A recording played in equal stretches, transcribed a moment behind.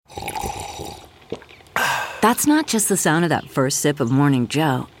That's not just the sound of that first sip of Morning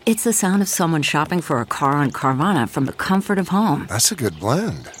Joe. It's the sound of someone shopping for a car on Carvana from the comfort of home. That's a good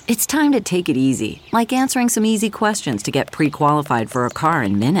blend. It's time to take it easy, like answering some easy questions to get pre-qualified for a car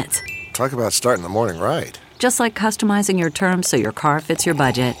in minutes. Talk about starting the morning right. Just like customizing your terms so your car fits your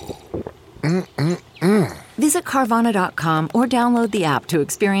budget. Visit Carvana.com or download the app to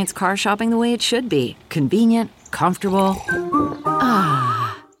experience car shopping the way it should be. Convenient, comfortable.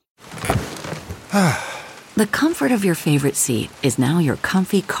 The comfort of your favorite seat is now your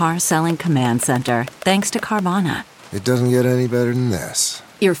comfy car selling command center, thanks to Carvana. It doesn't get any better than this.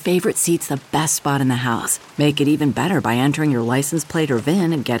 Your favorite seat's the best spot in the house. Make it even better by entering your license plate or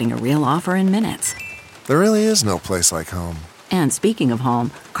VIN and getting a real offer in minutes. There really is no place like home. And speaking of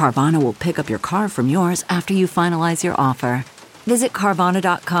home, Carvana will pick up your car from yours after you finalize your offer. Visit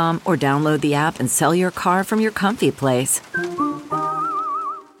Carvana.com or download the app and sell your car from your comfy place.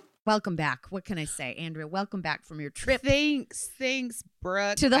 Welcome back. What can I say, Andrea? Welcome back from your trip. Thanks,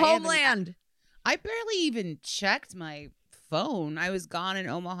 Brooke. To the homeland. I barely even checked my phone. I was gone in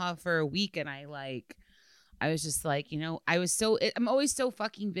Omaha for a week, and I was just like, I'm always so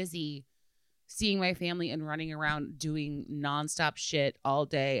fucking busy seeing my family and running around doing nonstop shit all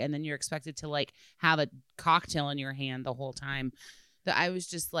day, and then you're expected to like have a cocktail in your hand the whole time. That I was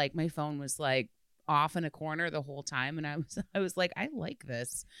just like, my phone was like off in a corner the whole time, and I was like, I like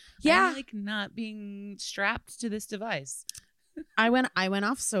this. Yeah, I like not being strapped to this device. I went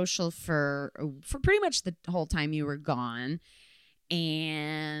off social for pretty much the whole time you were gone,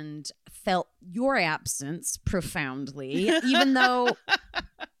 and felt your absence profoundly,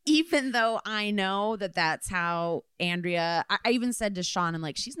 even though I know that that's how Andrea, I even said to Sean, I'm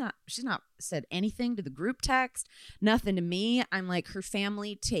like, she's not said anything to the group text, nothing to me. I'm like, her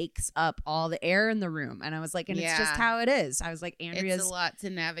family takes up all the air in the room. And I was like, and it's just how it is. I was like, Andrea's it's a lot to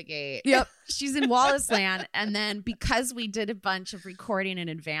navigate. Yep. She's in Wallace Land. And then because we did a bunch of recording in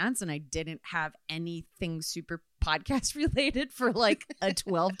advance and I didn't have anything super podcast related for like a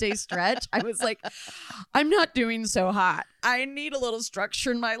 12-day stretch, I was like, I'm not doing so hot. I need a little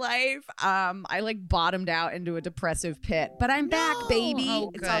structure in my life. I like bottomed out into a depressive pit, but I'm back, baby. Oh,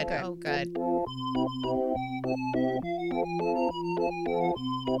 it's good. all good. Oh, good.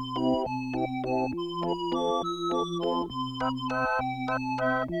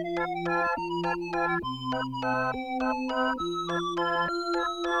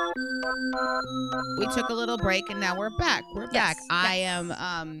 We took a little break and now we're back. Back. I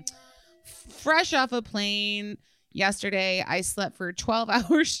am fresh off a plane. Yesterday, I slept for 12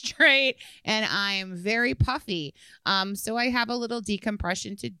 hours straight, and I'm very puffy. So I have a little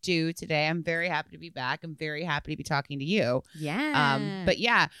decompression to do today. I'm very happy to be back. I'm very happy to be talking to you. Yeah.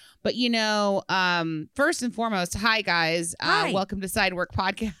 But first and foremost, hi guys. Hi. Welcome to Sidework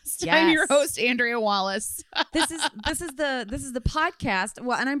Podcast. Yes. I'm your host, Andrea Wallace. This is the podcast.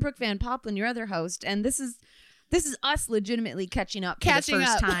 Well, and I'm Brooke Van Poplin, your other host, and this is us legitimately catching up for the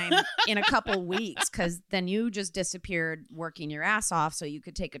first time in a couple weeks, because then you just disappeared working your ass off so you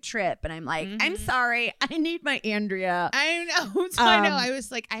could take a trip. And I'm like, I'm sorry. I need my Andrea. I know. I know. I was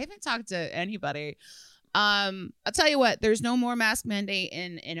like, I haven't talked to anybody. I'll tell you what, there's no more mask mandate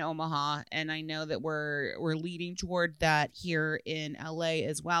in Omaha. And I know that we're leading toward that here in LA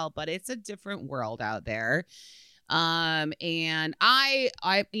as well. But it's a different world out there. And I,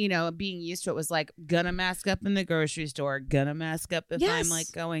 being used to it was like, gonna mask up in the grocery store, gonna mask up if I'm like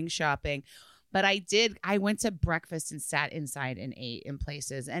going shopping. But I went to breakfast and sat inside and ate in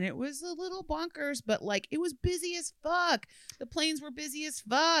places, and it was a little bonkers, but like it was busy as fuck. The planes were busy as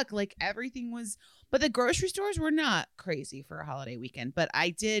fuck. Like everything was, but the grocery stores were not crazy for a holiday weekend. But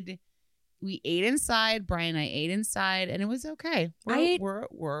we ate inside. Brian and I ate inside, and it was okay. We're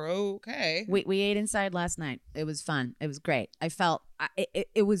okay. We ate inside last night. It was fun. It was great. I felt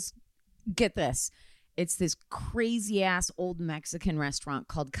it was. Get this, it's this crazy ass old Mexican restaurant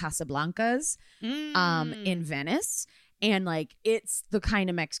called Casablanca's, in Venice. And like, it's the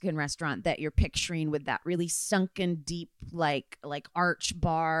kind of Mexican restaurant that you're picturing with that really sunken, deep, like arch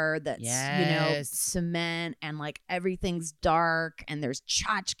bar that's, cement, and like everything's dark and there's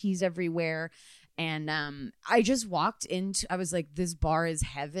tchotchkes everywhere. And I just walked into, I was like, this bar is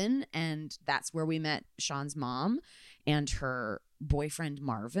heaven. And that's where we met Sean's mom and her boyfriend,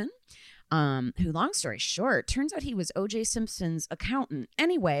 Marvin. Who, long story short, turns out he was O.J. Simpson's accountant.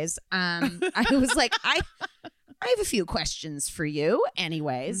 Anyways, I was like, I have a few questions for you.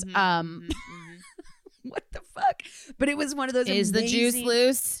 Anyways, what the fuck? But it was one of those. Is the juice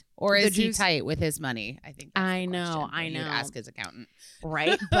loose, or is he tight with his money? I think that's I know. Ask his accountant,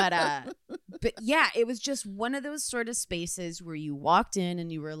 right? But yeah, it was just one of those sort of spaces where you walked in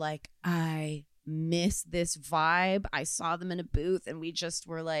and you were like, I miss this vibe. I saw them in a booth and we just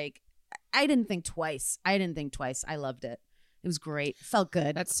were like, I didn't think twice. I loved it. It was great. Felt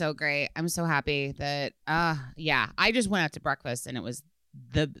good. That's so great. I'm so happy that, I just went out to breakfast and it was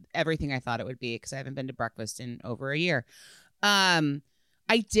everything I thought it would be because I haven't been to breakfast in over a year.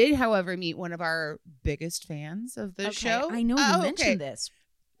 I did, however, meet one of our biggest fans of the show. I know you mentioned this.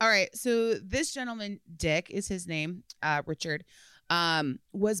 All right. So this gentleman, Dick is his name, Richard,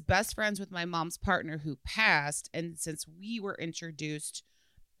 was best friends with my mom's partner who passed. And since we were introduced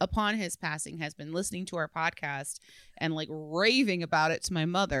upon his passing, has been listening to our podcast and like raving about it to my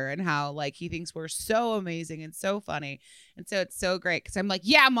mother and how like he thinks we're so amazing and so funny. And so it's so great because I'm like,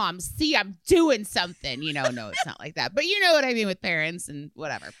 yeah, Mom, see, I'm doing something, no, it's not like that, but you know what I mean with parents and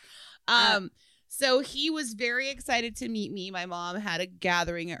whatever. So he was very excited to meet me. My mom had a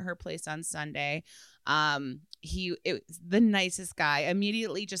gathering at her place on Sunday. It was the nicest guy.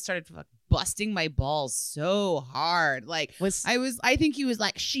 Immediately just started busting my balls so hard. Like I think he was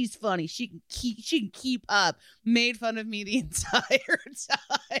like, she's funny. She can keep up. Made fun of me the entire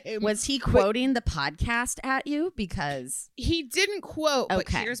time. Was he quoting the podcast at you? Because he didn't quote, but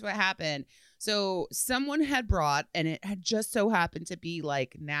here's what happened. So someone had brought, and it had just so happened to be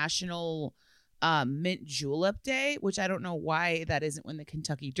like National Mint Julep Day, which I don't know why that isn't when the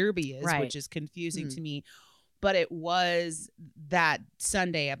Kentucky Derby is, which is confusing to me. But it was that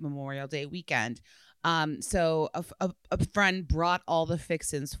Sunday at Memorial Day weekend. So a friend brought all the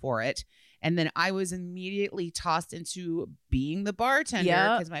fixins for it. And then I was immediately tossed into being the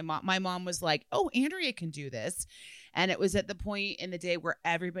bartender because my mom was like, oh, Andrea can do this. And it was at the point in the day where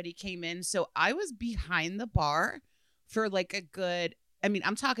everybody came in. So I was behind the bar for like a good,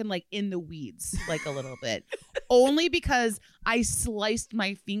 I'm talking like in the weeds, like a little bit, only because I sliced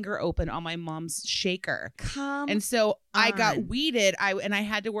my finger open on my mom's shaker. And so I got weeded. I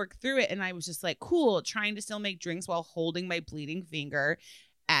had to work through it. And I was just like, cool, trying to still make drinks while holding my bleeding finger.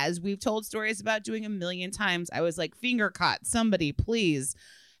 As we've told stories about doing a million times, I was like, finger caught, somebody, please.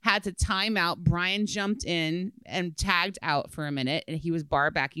 Had to time out. Brian jumped in and tagged out for a minute, and he was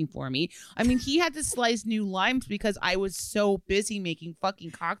bar backing for me. He had to slice new limes because I was so busy making fucking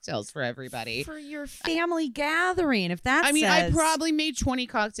cocktails for everybody. For your family gathering, if that's I probably made 20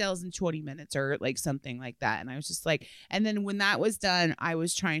 cocktails in 20 minutes or like something like that. And I was just like, and then when that was done, I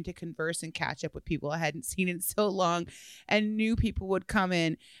was trying to converse and catch up with people I hadn't seen in so long, and new people would come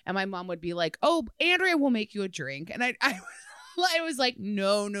in, and my mom would be like, oh, Andrea will make you a drink. And I was like,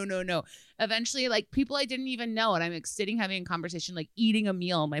 no. Eventually, like people I didn't even know. And I'm like sitting having a conversation, like eating a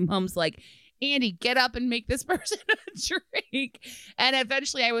meal. My mom's like, Andy, get up and make this person a drink. And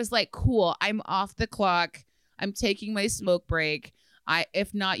eventually I was like, cool, I'm off the clock. I'm taking my smoke break.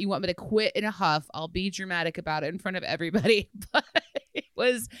 If not, you want me to quit in a huff, I'll be dramatic about it in front of everybody. But it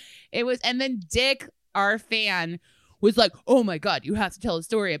was, and then Dick, our fan, was like, oh my God, you have to tell a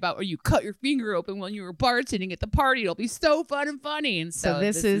story about where you cut your finger open when you were bartending at the party. It'll be so fun and funny. And so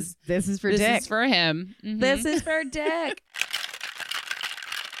this is for Dick. This is for him. Mm-hmm. This is for Dick.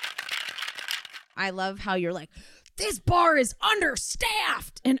 I love how you're like, this bar is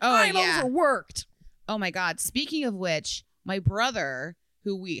understaffed and I'm overworked. Oh my God. Speaking of which, my brother,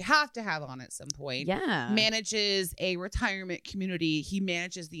 who we have to have on at some point, manages a retirement community. He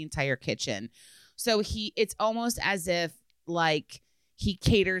manages the entire kitchen. So it's almost as if like he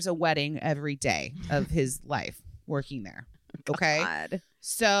caters a wedding every day of his life working there. Okay. God.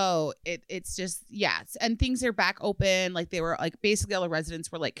 So it's just, and things are back open. Like they were like, basically all the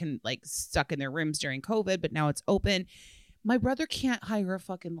residents were like, stuck in their rooms during COVID, but now it's open. My brother can't hire a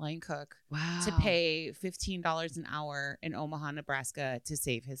fucking line cook to pay $15 an hour in Omaha, Nebraska to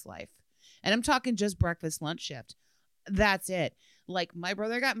save his life. And I'm talking just breakfast, lunch shift. That's it. Like my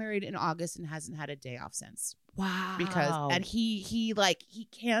brother got married in August and hasn't had a day off since. Wow. And he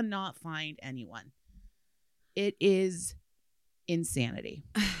cannot find anyone. It is insanity.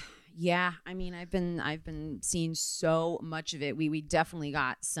 Yeah, I've been seeing so much of it. We definitely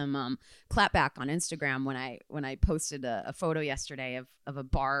got some clapback on Instagram when I posted a photo yesterday of a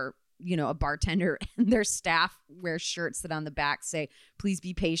bar, a bartender and their staff wear shirts that on the back say, please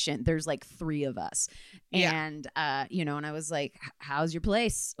be patient. There's like 3 of us. And, and I was like, how's your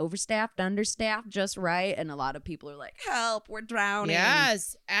place? Overstaffed, understaffed, just right? And a lot of people are like, help, we're drowning.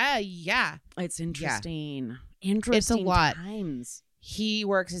 Yes. Yeah. It's interesting. Yeah. Interesting it's a lot. Times. He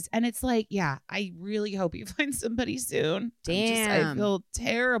works and it's like, I really hope you find somebody soon. Damn. I feel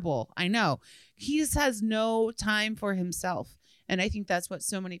terrible. I know. He just has no time for himself. And I think that's what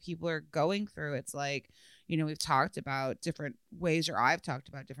so many people are going through. It's like, we've talked about different ways, or I've talked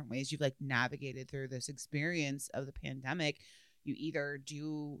about different ways you've like navigated through this experience of the pandemic. You either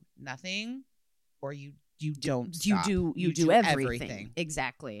do nothing or you don't You stop. do everything.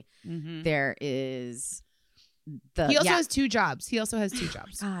 Exactly. Mm-hmm. There is He also has 2 jobs.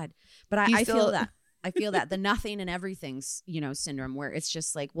 God, but I feel that. I feel that the nothing and everything's, syndrome, where it's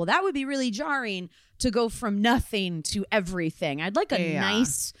just like, well, that would be really jarring to go from nothing to everything. I'd like a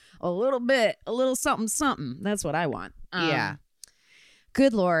little something, something. That's what I want. Yeah.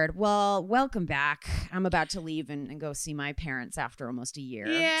 Good Lord. Well, welcome back. I'm about to leave and go see my parents after almost a year.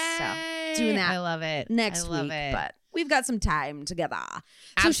 Yeah. So doing that. I love it. Next week, but we've got some time together.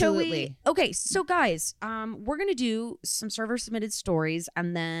 Absolutely. Okay, so guys, we're gonna do some server submitted stories,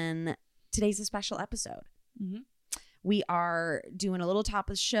 and then today's a special episode. Mm-hmm. We are doing a little top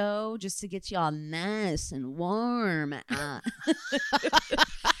of the show just to get you all nice and warm.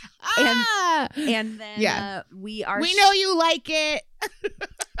 And then we know you like it.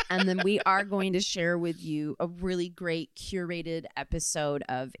 And then we are going to share with you a really great curated episode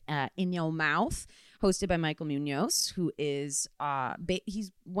of In Your Mouth, hosted by Michael Munoz, who is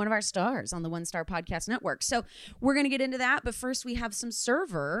he's one of our stars on the One Star Podcast Network. So we're going to get into that. But first, we have some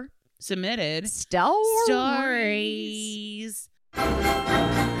server submitted stories.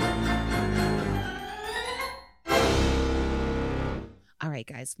 All right,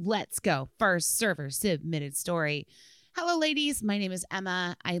 guys, let's go. First server submitted story. Hello, ladies. My name is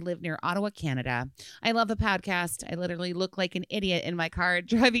Emma. I live near Ottawa, Canada. I love the podcast. I literally look like an idiot in my car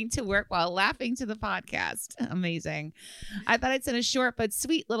driving to work while laughing to the podcast. Amazing. I thought I'd send a short but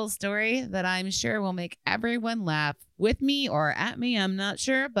sweet little story that I'm sure will make everyone laugh with me or at me. I'm not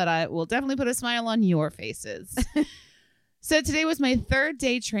sure, but I will definitely put a smile on your faces. So today was my 3rd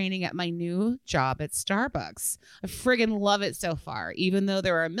day training at my new job at Starbucks. I friggin' love it so far. Even though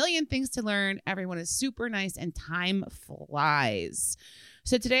there are a million things to learn, everyone is super nice and time flies.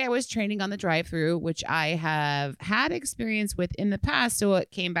 So today I was training on the drive-thru, which I have had experience with in the past, so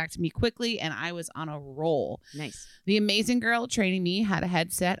it came back to me quickly and I was on a roll. Nice. The amazing girl training me had a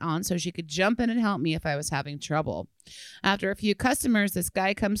headset on so she could jump in and help me if I was having trouble. After a few customers, this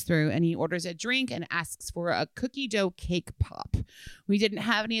guy comes through and he orders a drink and asks for a cookie dough cake pop. We didn't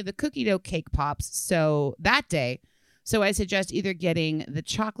have any of the cookie dough cake pops so I suggest either getting the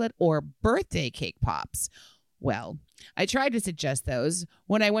chocolate or birthday cake pops. Well, I tried to suggest those.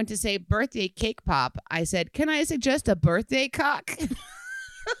 When I went to say birthday cake pop, I said, "Can I suggest a birthday cock?"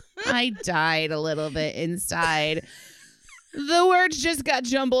 I died a little bit inside. The words just got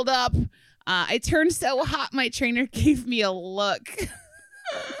jumbled up. I turned so hot, my trainer gave me a look.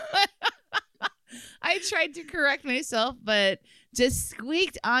 I tried to correct myself, but just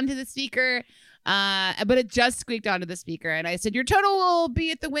squeaked onto the speaker. But it just squeaked onto the speaker, and I said, "Your total will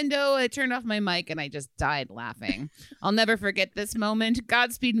be at the window." I turned off my mic, and I just died laughing. I'll never forget this moment.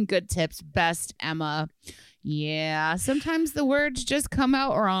 Godspeed and good tips. Best, Emma. Yeah, sometimes the words just come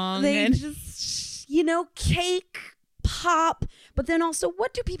out wrong. Cake, pop, but then also,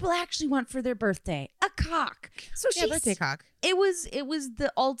 what do people actually want for their birthday? A cock. So birthday cock. It was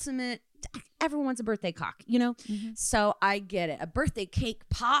the ultimate. Everyone wants a birthday cock, Mm-hmm. So I get it. A birthday cake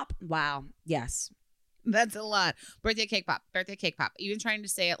pop. Wow. Yes. That's a lot. Birthday cake pop. Even trying to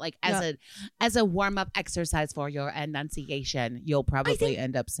say it like as a warm-up exercise for your enunciation, you'll probably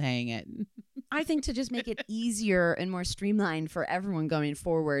end up saying it. I think to just make it easier and more streamlined for everyone going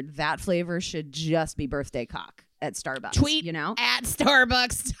forward, that flavor should just be birthday cock at Starbucks. Tweet at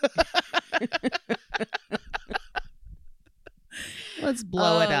Starbucks. Let's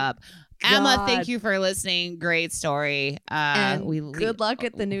blow it up. God. Emma, thank you for listening. Great story. And good luck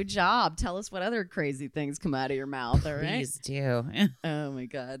at the new job. Tell us what other crazy things come out of your mouth. All right. Please do. Oh my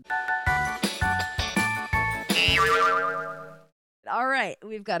God. All right.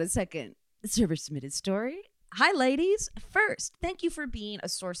 We've got a second server submitted story. Hi, ladies. First, thank you for being a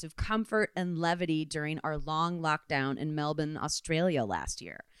source of comfort and levity during our long lockdown in Melbourne, Australia last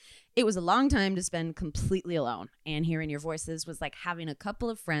year. It was a long time to spend completely alone, and hearing your voices was like having a couple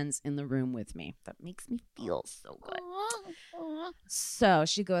of friends in the room with me. That makes me feel so good. Aww. So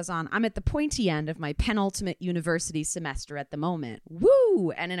she goes on, I'm at the pointy end of my penultimate university semester at the moment.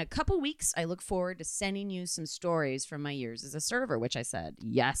 Woo! And in a couple weeks, I look forward to sending you some stories from my years as a server, which I said,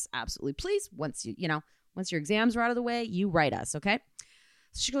 yes, absolutely. Please, once your exams are out of the way, you write us, okay?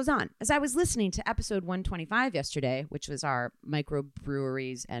 So she goes on, as I was listening to episode 125 yesterday, which was our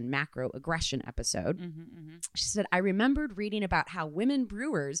microbreweries and macroaggression episode, she said, I remembered reading about how women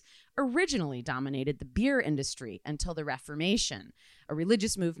brewers originally dominated the beer industry until the Reformation, a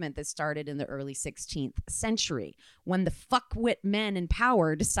religious movement that started in the early 16th century, when the fuckwit men in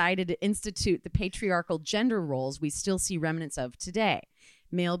power decided to institute the patriarchal gender roles we still see remnants of today.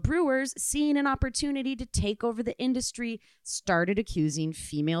 Male brewers, seeing an opportunity to take over the industry, started accusing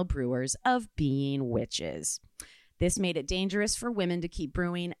female brewers of being witches. This made it dangerous for women to keep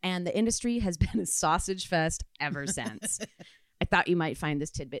brewing, and the industry has been a sausage fest ever since. I thought you might find this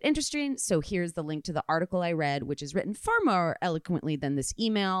tidbit interesting, so here's the link to the article I read, which is written far more eloquently than this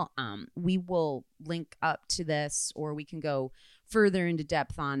email. We will link up to this, or we can go further into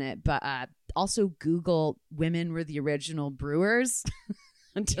depth on it, but also Google women were the original brewers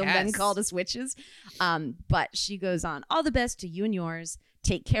until men called us witches. But she goes on, all the best to you and yours.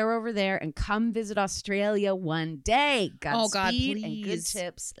 Take care over there and come visit Australia one day. Godspeed and good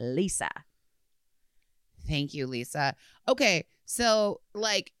tips, Lisa. Thank you, Lisa. Okay, so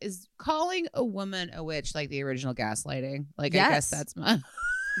like, is calling a woman a witch like the original gaslighting? Like, yes. I guess that's my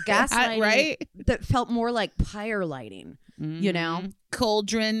gaslighting, right? That felt more like pyre lighting, you know,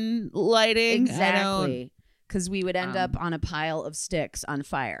 cauldron lighting. Exactly, because we would end up on a pile of sticks on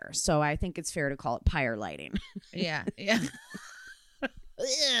fire. So I think it's fair to call it pyre lighting. Yeah.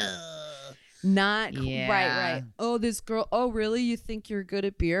 Not Yeah. right. Oh, this girl. Oh, really? You think you're good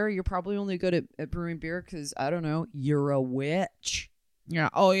at beer? You're probably only good at brewing beer because, I don't know, you're a witch. Yeah.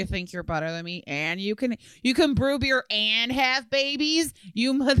 Oh, you think you're better than me, and you can brew beer and have babies?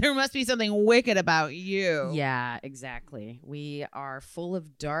 There must be something wicked about you. Yeah, exactly. We are full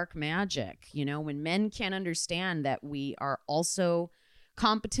of dark magic. You know, when men can't understand that we are also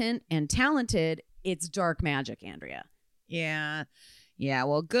competent and talented, it's dark magic, Andrea. Yeah. Yeah,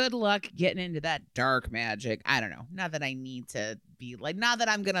 well, good luck getting into that dark magic. I don't know. Not that I need to be like, not that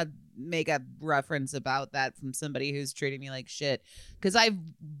I'm going to make a reference about that from somebody who's treating me like shit. Because I've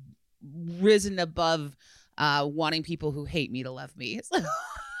risen above wanting people who hate me to love me.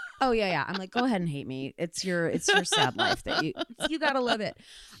 Oh, yeah. I'm like, go ahead and hate me. It's your sad life that you got to love it.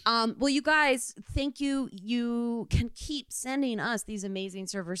 Well, you guys, thank you. You can keep sending us these amazing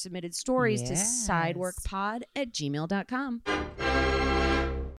server submitted stories to sideworkpod@gmail.com.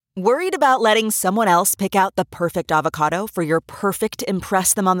 Worried about letting someone else pick out the perfect avocado for your perfect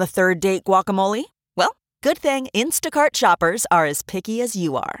impress them on the third date guacamole? Well, good thing Instacart shoppers are as picky as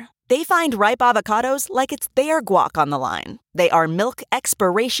you are. They find ripe avocados like it's their guac on the line. They are milk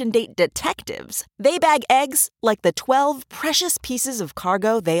expiration date detectives. They bag eggs like the 12 precious pieces of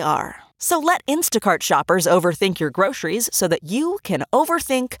cargo they are. So let Instacart shoppers overthink your groceries so that you can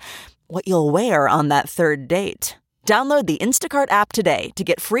overthink what you'll wear on that third date. Download the Instacart app today to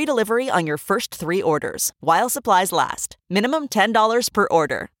get free delivery on your first 3 orders, while supplies last. Minimum $10 per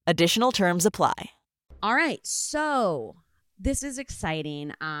order. Additional terms apply. All right, so this is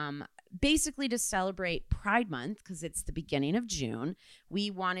exciting. Basically, to celebrate Pride Month, because it's the beginning of June, we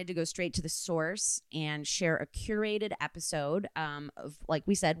wanted to go straight to the source and share a curated episode of, like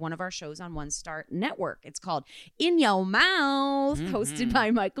we said, one of our shows on One Star Network. It's called In Your Mouth, hosted by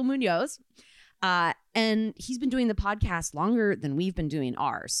Michael Munoz. And he's been doing the podcast longer than we've been doing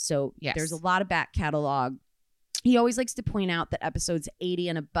ours. So there's a lot of back catalog. He always likes to point out that episodes 80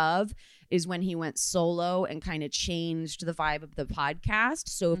 and above is when he went solo and kind of changed the vibe of the podcast.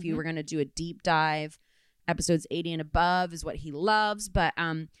 So if you were going to do a deep dive, episodes 80 and above is what he loves. But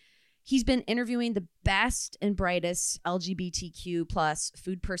he's been interviewing the best and brightest LGBTQ plus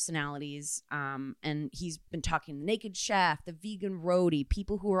food personalities. And he's been talking the Naked Chef, the Vegan Roadie,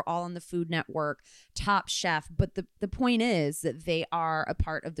 people who are all on the Food Network, Top Chef. But the point is that they are a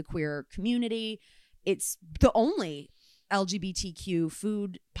part of the queer community. It's the only LGBTQ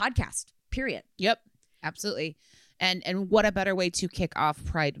food podcast, period. Yep, absolutely. And what a better way to kick off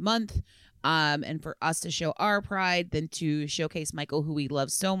Pride Month and for us to show our pride than to showcase Michael, who we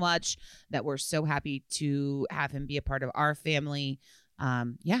love so much, that we're so happy to have him be a part of our family.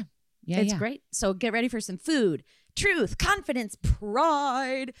 It's great. So get ready for some food, truth, confidence,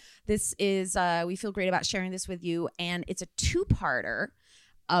 pride. This is, we feel great about sharing this with you. And it's a 2-parter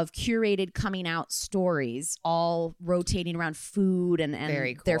of curated coming out stories, all rotating around food and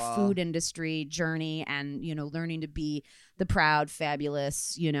Very cool. their food industry journey, and, you know, learning to be the proud,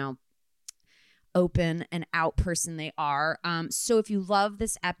 fabulous, you know, open and out person they are. So if you love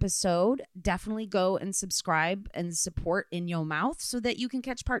this episode, definitely go and subscribe and support In Your Mouth so that you can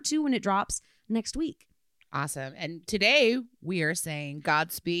catch part 2 when it drops next week. Awesome. And today we are saying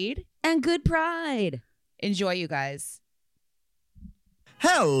Godspeed and good pride. Enjoy, you guys.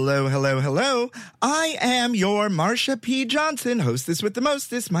 Hello, hello, hello. I am your Marsha P. Johnson, hostess with the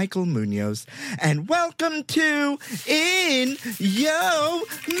mostest, Michael Munoz. And welcome to In Your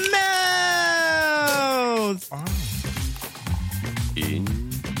Mouth. In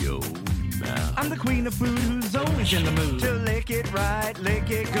your mouth. I'm the queen of food who's always in the mood to lick it right,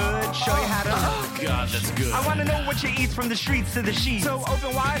 lick it good, show you how to. Oh, God, that's good. I want to know what you eat from the streets to the sheets. So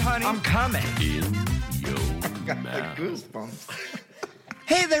open wide, honey. I'm coming. In your Got mouth. the goosebumps.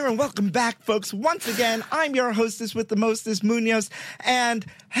 Hey there and welcome back, folks. Once again, I'm your hostess with the mostest, Munoz, and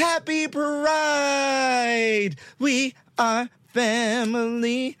happy Pride! We are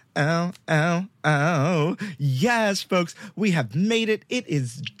family. Ow, ow, ow. Yes, folks, we have made it. It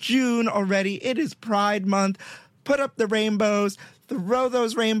is June already. It is Pride Month. Put up the rainbows. Throw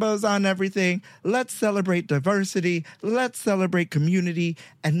those rainbows on everything. Let's celebrate diversity. Let's celebrate community.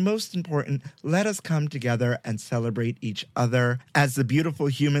 And most important, let us come together and celebrate each other as the beautiful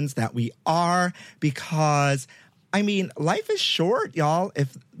humans that we are. Because, I mean, life is short, y'all.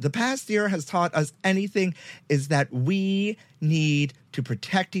 If the past year has taught us anything, is that we need to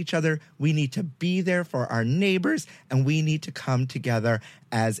protect each other. We need to be there for our neighbors, and we need to come together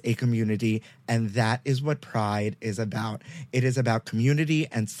as a community. And that is what Pride is about. It is about community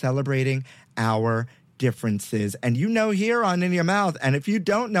and celebrating our differences. And you know, here on In Your Mouth, and if you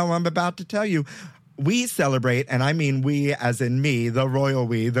don't know, I'm about to tell you, we celebrate, and I mean we as in me, the royal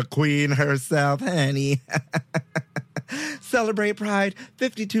we, the queen herself, honey. Celebrate Pride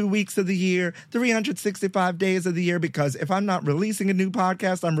 52 weeks of the year, 365 days of the year, because if I'm not releasing a new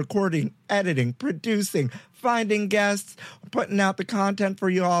podcast, I'm recording, editing, producing, finding guests, putting out the content for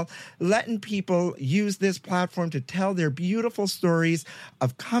you all, letting people use this platform to tell their beautiful stories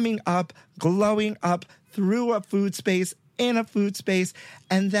of coming up, glowing up through a food space, in a food space,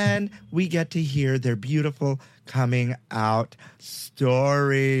 and then we get to hear their beautiful coming out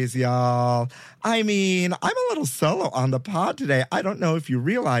stories, y'all. I mean, I'm a little solo on the pod today. I don't know if you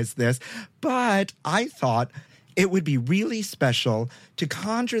realize this, but I thought it would be really special to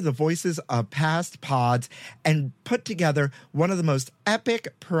conjure the voices of past pods and put together one of the most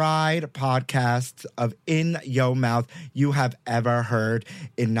epic Pride podcasts of In Yo Mouth you have ever heard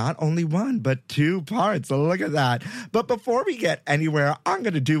in not only one, but two parts. Look at that. But before we get anywhere, I'm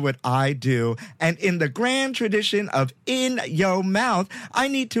going to do what I do. And in the grand tradition of In Yo Mouth, I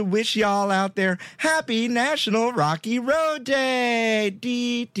need to wish y'all out there happy National Rocky Road Day.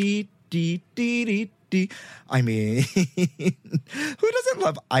 Dee, dee, dee, dee, dee. I mean, who doesn't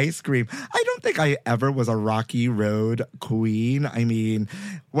love ice cream? I don't think I ever was a Rocky Road queen. I mean,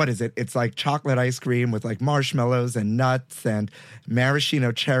 what is it? It's like chocolate ice cream with like marshmallows and nuts and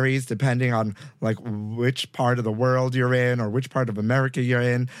maraschino cherries, depending on like which part of the world you're in or which part of America you're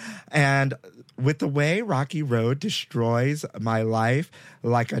in. And with the way Rocky Road destroys my life,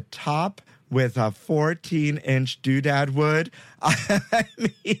 like a top with a 14-inch doodad would, I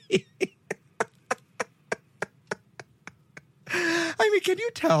mean, can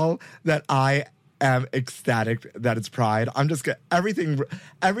you tell that I am ecstatic that it's Pride? I'm just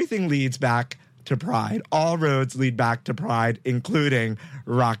everything leads back to Pride. All roads lead back to Pride, including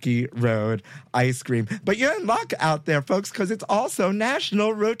Rocky Road ice cream. But you're in luck out there, folks, because it's also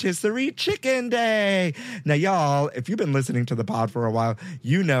National Rotisserie Chicken Day. Now, y'all, if you've been listening to the pod for a while,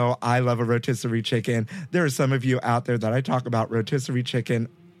 you know I love a rotisserie chicken. There are some of you out there that I talk about rotisserie chicken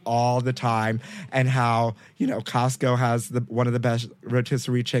all the time, and how, you know, Costco has one of the best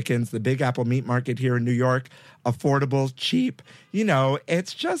rotisserie chickens, the Big Apple Meat Market here in New York, affordable, cheap. You know,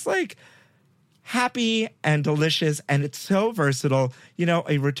 it's just like happy and delicious, and it's so versatile. You know,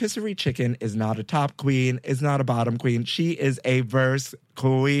 a rotisserie chicken is not a top queen, is not a bottom queen. She is a verse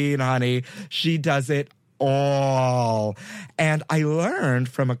queen, honey. She does it all. And I learned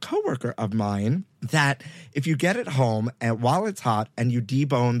from a coworker of mine that if you get it home and while it's hot and you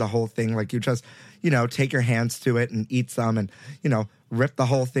debone the whole thing, like you just, you know, take your hands to it and eat some and, you know, rip the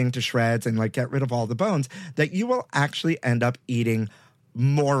whole thing to shreds and like get rid of all the bones, that you will actually end up eating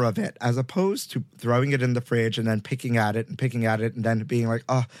more of it, as opposed to throwing it in the fridge and then picking at it and then being like,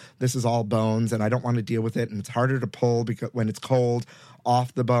 oh, this is all bones and I don't want to deal with it, and it's harder to pull because when it's cold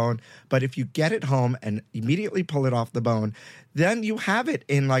off the bone. But if you get it home and immediately pull it off the bone, then you have it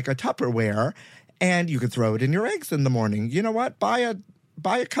in like a Tupperware, and you could throw it in your eggs in the morning. You know what? Buy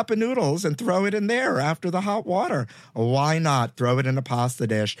a cup of noodles and throw it in there after the hot water. Why not? Throw it in a pasta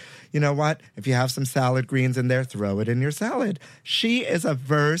dish. You know what? If you have some salad greens in there, throw it in your salad. She is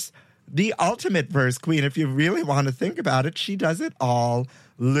the ultimate verse queen. If you really want to think about it, she does it all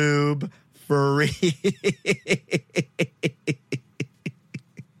lube free.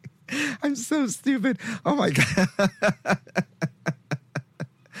 I'm so stupid. Oh my God.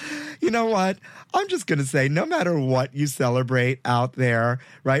 You know what? I'm just going to say, no matter what you celebrate out there,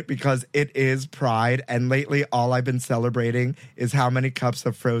 right? Because it is Pride. And lately, all I've been celebrating is how many cups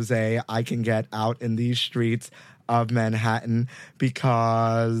of frosé I can get out in these streets of Manhattan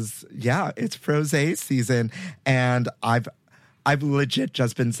because, yeah, it's frosé season. And I've legit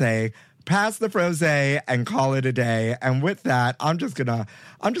just been saying, pass the frosé and call it a day. And with that, I'm just gonna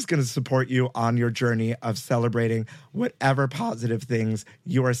support you on your journey of celebrating whatever positive things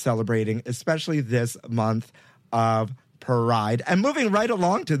you are celebrating, especially this month of Pride. And moving right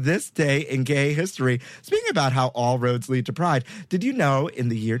along to this day in gay history, speaking about how all roads lead to Pride, did you know in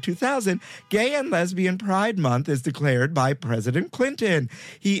the year 2000, Gay and Lesbian Pride Month is declared by President Clinton?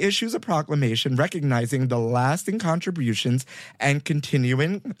 He issues a proclamation recognizing the lasting contributions and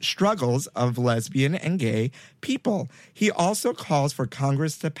continuing struggles of lesbian and gay people. He also calls for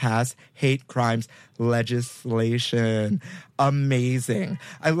Congress to pass hate crimes legislation. Amazing.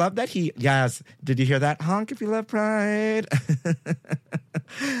 I love that yes, did you hear that? Honk if you love Pride.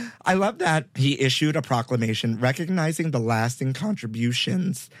 I love that he issued a proclamation recognizing the lasting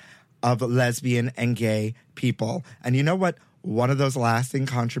contributions of lesbian and gay people. And you know what one of those lasting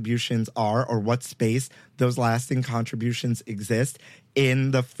contributions are, or what space those lasting contributions exist?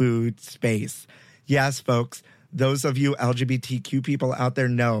 In the food space. Yes, folks. Those of you LGBTQ people out there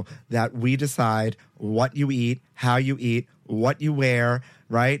know that we decide what you eat, how you eat, what you wear,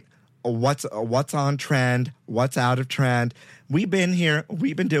 right? What's on trend, what's out of trend. We've been here,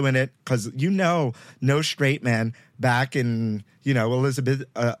 we've been doing it because no straight man back in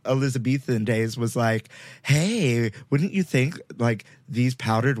Elizabethan days was like, hey, wouldn't you think like these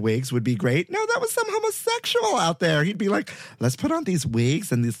powdered wigs would be great? No, that was some homosexual out there. He'd be like, let's put on these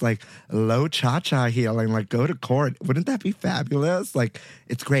wigs and this like low cha-cha heel and like go to court. Wouldn't that be fabulous? Like,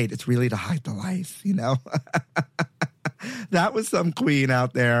 it's great. It's really to hide the lice, you know? That was some queen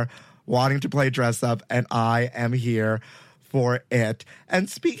out there wanting to play dress up, and I am here for it. And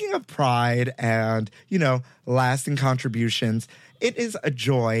speaking of pride and, lasting contributions, it is a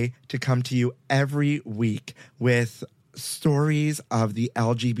joy to come to you every week with stories of the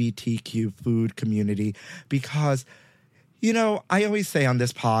LGBTQ food community because, I always say on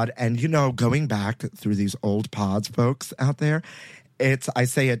this pod, and, going back through these old pods, folks out there, I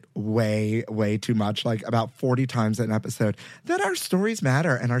say it way, way too much, like about 40 times an episode, that our stories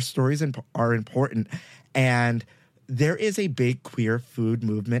matter and our stories are important. And there is a big queer food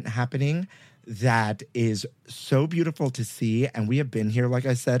movement happening that is so beautiful to see. And we have been here, like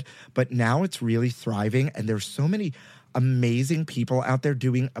I said, but now it's really thriving. And there's so many amazing people out there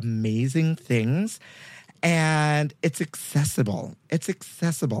doing amazing things. And it's accessible. It's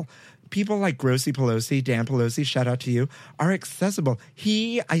accessible. People like Grossy Pelosi, Dan Pelosi, shout out to you, are accessible.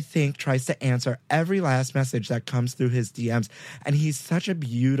 He, I think, tries to answer every last message that comes through his DMs. And he's such a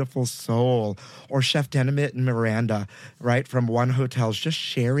beautiful soul. Or Chef Denimit and Miranda, right, from One Hotels, just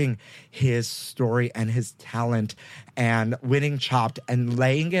sharing his story and his talent and winning Chopped and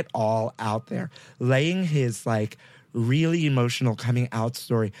laying it all out there. Laying his, really emotional coming out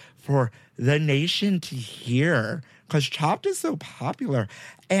story for the nation to hear. Because Chopped is so popular,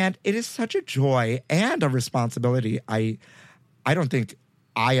 and it is such a joy and a responsibility. I don't think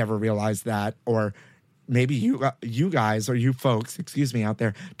I ever realized that, or maybe you guys or you folks, out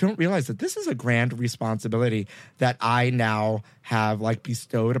there, don't realize that this is a grand responsibility that I now have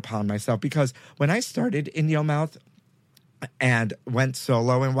bestowed upon myself. Because when I started in Yo Mouth and went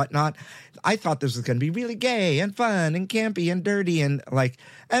solo and whatnot, I thought this was going to be really gay and fun and campy and dirty and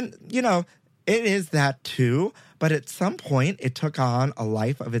it is that too. But at some point, it took on a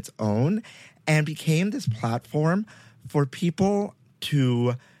life of its own and became this platform for people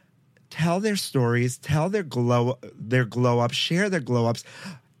to tell their stories, tell their glow ups, share their glow ups.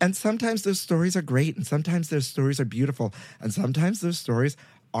 And sometimes those stories are great, and sometimes those stories are beautiful, and sometimes those stories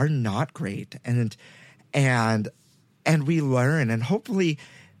are not great. And we learn, and hopefully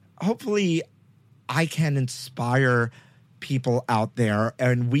I can inspire people out there,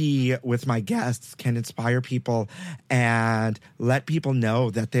 and we with my guests can inspire people and let people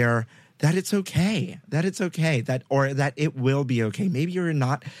know that it's okay, that it will be okay. Maybe you're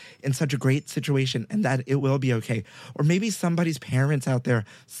not in such a great situation and that it will be okay. Or maybe somebody's parents out there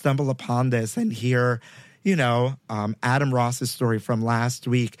stumble upon this and hear Adam Ross's story from last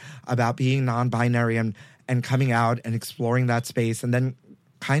week about being non-binary and coming out and exploring that space, and then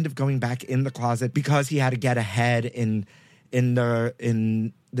kind of going back in the closet because he had to get ahead in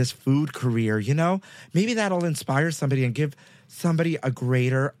this food career. Maybe that'll inspire somebody and give somebody a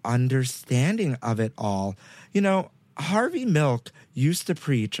greater understanding of it all. Harvey Milk used to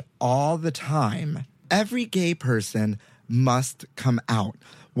preach all the time, every gay person must come out.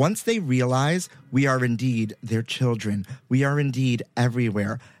 Once they realize we are indeed their children, we are indeed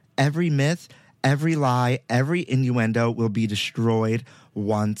everywhere. Every myth, every lie, every innuendo will be destroyed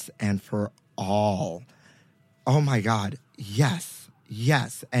once and for all. Oh my God. Yes.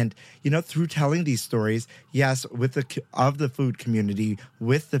 Yes. And, through telling these stories, yes, with the food community,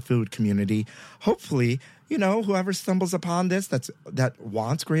 hopefully, whoever stumbles upon this that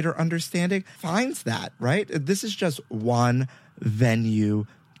wants greater understanding finds that, right? This is just one venue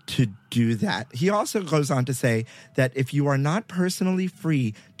to do that. He also goes on to say that if you are not personally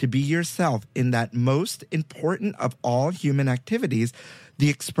free to be yourself in that most important of all human activities, the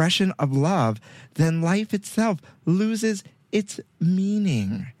expression of love, then life itself loses its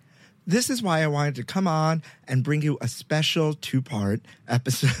meaning. This is why I wanted to come on and bring you a special 2-part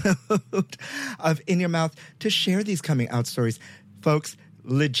episode of In Your Mouth to share these coming out stories. Folks,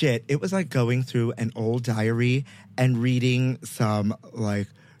 legit, it was like going through an old diary and reading some like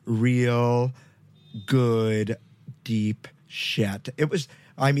real good, deep shit. It was,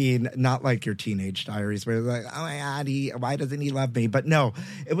 not like your teenage diaries where it's like, oh my God, why doesn't he love me? But no,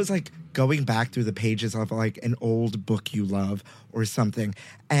 it was like going back through the pages of like an old book you love or something.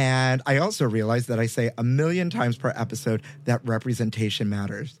 And I also realized that I say 1,000,000 times per episode that representation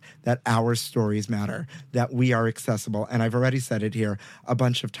matters, that our stories matter, that we are accessible. And I've already said it here a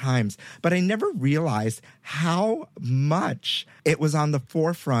bunch of times, but I never realized how much it was on the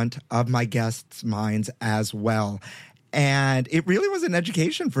forefront of my guests' minds as well. And it really was an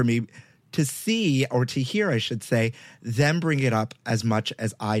education for me to see, or to hear, I should say, them bring it up as much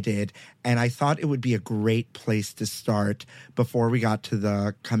as I did. And I thought it would be a great place to start before we got to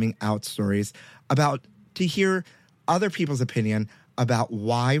the coming out stories, to hear other people's opinion about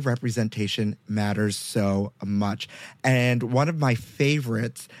why representation matters so much. And one of my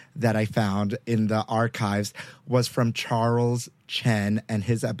favorites that I found in the archives was from Charles Chen and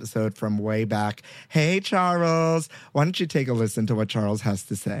his episode from way back. Hey, Charles, why don't you take a listen to what Charles has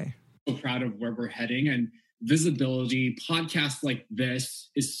to say? So proud of where we're heading, and visibility, podcasts like this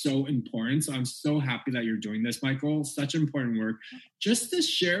is so important. So I'm so happy that you're doing this, Michael. Such important work just to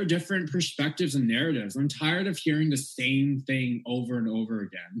share different perspectives and narratives. I'm tired of hearing the same thing over and over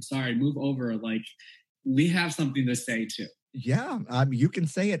again. I'm sorry, move over. Like, we have something to say too. Yeah, you can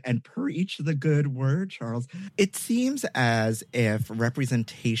say it. And per each of the good word, Charles, it seems as if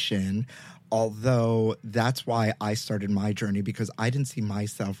representation, although that's why I started my journey, because I didn't see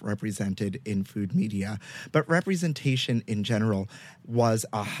myself represented in food media, but representation in general was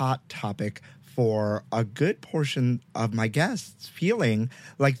a hot topic for a good portion of my guests, feeling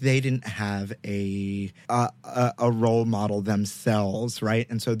like they didn't have a role model themselves, right?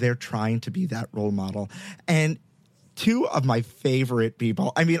 And so they're trying to be that role model. And two of my favorite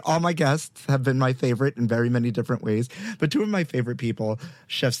people, all my guests have been my favorite in very many different ways, but two of my favorite people,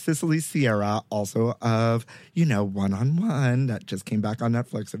 Chef Cicely Sierra, also of, One-on-One, that just came back on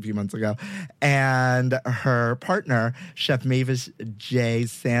Netflix a few months ago, and her partner, Chef Mavis J.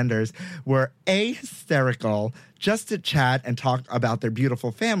 Sanders, were hysterical just to chat and talk about their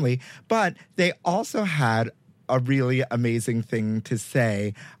beautiful family, but they also had a really amazing thing to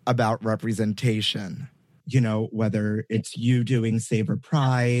say about representation. Whether it's you doing Savor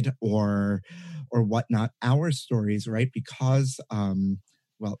Pride or whatnot, our stories, right? Because, 2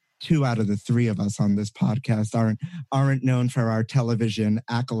 out of the 3 of us on this podcast aren't known for our television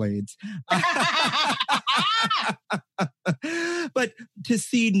accolades. But to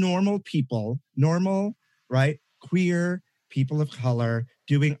see normal people, right? Queer people of color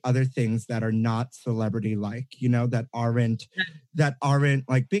doing other things that are not celebrity-like, that aren't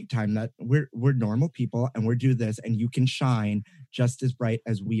like big time, that we're normal people and we're do this, and you can shine just as bright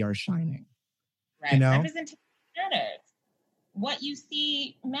as we are shining. Right. Representation matters. What you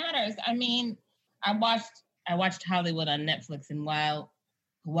see matters. I watched Hollywood on Netflix, and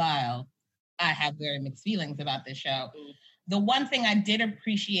while I have very mixed feelings about this show, the one thing I did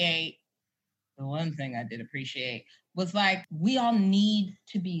appreciate was like, we all need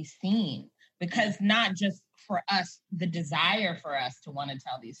to be seen, because not just for us, the desire for us to want to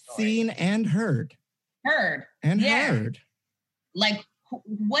tell these stories. Seen and heard. Heard. Like,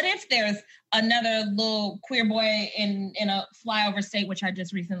 what if there's another little queer boy in a flyover state, which I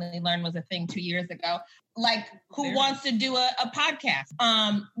just recently learned was a thing 2 years ago, like, who wants to do a podcast?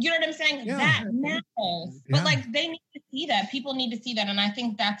 You know what I'm saying? Yeah. That matters. Yeah. But like, they need to see that. People need to see that. And I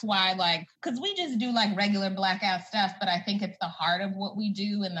think that's why, like, because we just do like regular black ass stuff, but I think it's the heart of what we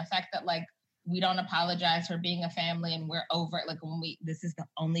do, and the fact that like we don't apologize for being a family, and we're over it. Like, this is the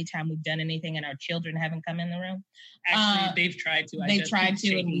only time we've done anything and our children haven't come in the room. Actually, they've tried to. They've tried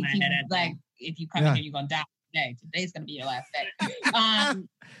to, and we keep like, if you come in here, you're gonna die today. Today's gonna be your last day.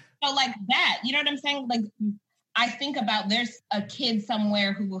 So like that, you know what I'm saying? Like, I think about, there's a kid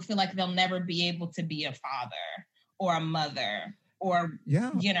somewhere who will feel like they'll never be able to be a father or a mother, or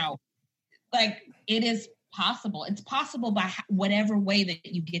like, it is possible. It's possible by whatever way that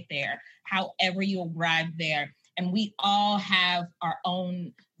you get there, however you arrive there. And we all have our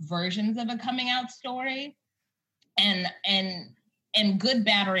own versions of a coming out story. And good,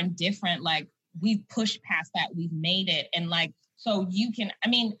 bad, or indifferent, like we've pushed past that, we've made it. And like, so you can, I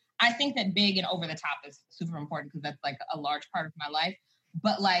mean, I think that big and over the top is super important because that's like a large part of my life.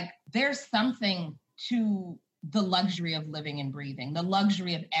 But like, there's something to the luxury of living and breathing, the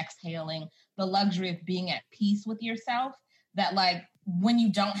luxury of exhaling, the luxury of being at peace with yourself, that like, when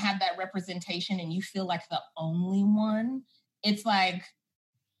you don't have that representation and you feel like the only one, it's like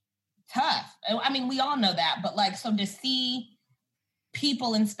tough. I mean, we all know that, but like, so to see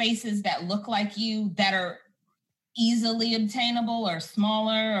people in spaces that look like you, that are easily obtainable or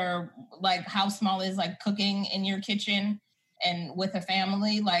smaller, or like how small is like cooking in your kitchen and with a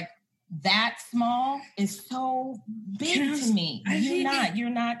family, like that small is so big to me. You're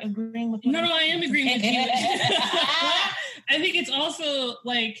not agreeing with me. No, I am agreeing with you. I think it's also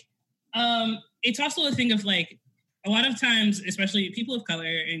like, it's also a thing of like, a lot of times, especially people of color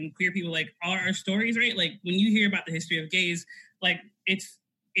and queer people, like our stories, right? Like when you hear about the history of gays, like it's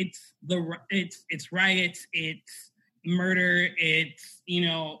riots, it's murder, it's, you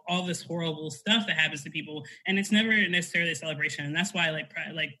know, all this horrible stuff that happens to people, and it's never necessarily a celebration. And that's why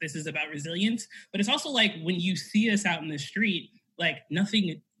like this is about resilience. But it's also like when you see us out in the street, like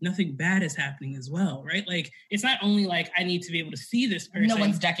nothing bad is happening as well, right? Like it's not only like I need to be able to see this person. No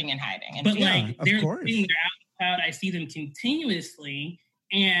one's ducking and hiding. But like they're out in the crowd, I see them continuously,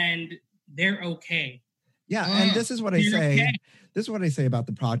 and they're okay. Yeah, and this is what I say. Okay. This is what I say about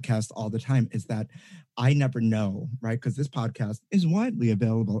the podcast all the time, is that I never know, right? Because this podcast is widely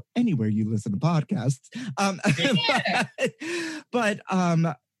available anywhere you listen to podcasts. But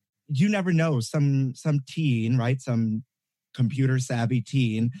you never know. Some teen, right? Some computer savvy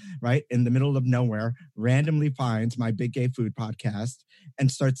teen, right, in the middle of nowhere, randomly finds my Big Gay Food podcast and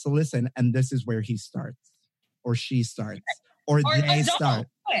starts to listen. And this is where he starts, or she starts, or they start.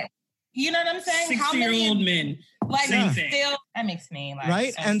 You know what I'm saying? 60-year-old men. Like, still, that makes me like,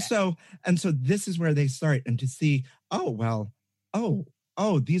 right. So and so this is where they start, and to see,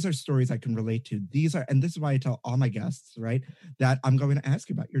 these are stories I can relate to. And this is why I tell all my guests, right, that I'm going to ask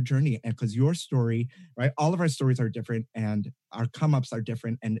you about your journey, and because your story, right, all of our stories are different, and our come-ups are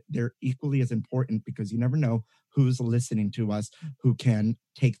different, and they're equally as important, because you never know who's listening to us, who can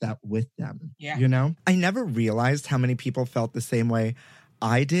take that with them. Yeah. You know, I never realized how many people felt the same way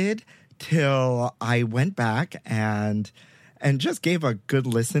I did till I went back and just gave a good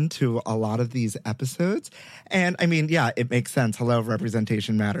listen to a lot of these episodes. And I mean, yeah, it makes sense. Hello,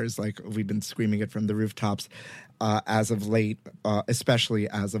 representation matters. Like we've been screaming it from the rooftops as of late, especially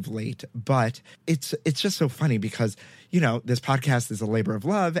as of late. But it's just so funny because, you know, this podcast is a labor of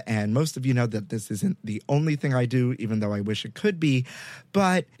love, and most of you know that this isn't the only thing I do, even though I wish it could be.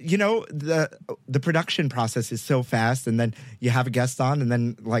 But, you know, the production process is so fast, and then you have a guest on, and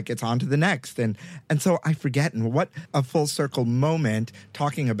then like it's on to the next. And so I forget, and what a full circle moment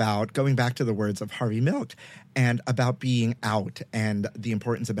talking about going back to the words of Harvey Milk and about being out, and the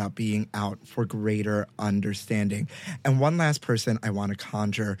importance about being out for greater understanding. And one last person I want to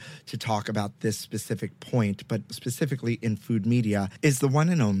conjure to talk about this specific point, but specifically in food media, is the one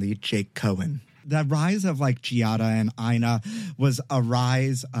and only Jake Cohen. The rise of like Giada and Ina was a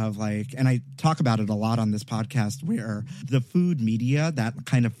rise of like, and I talk about it a lot on this podcast, where the food media, that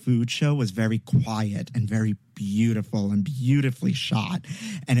kind of food show, was very quiet and very beautiful and beautifully shot.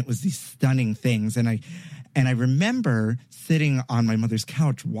 And it was these stunning things. And I remember sitting on my mother's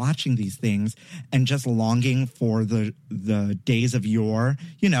couch watching these things and just longing for the days of yore,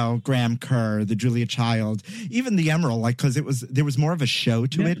 you know, Graham Kerr, the Julia Child, even the Emerald, like, because there was more of a show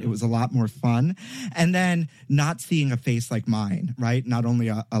to it. It was a lot more fun. And then not seeing a face like mine, right? Not only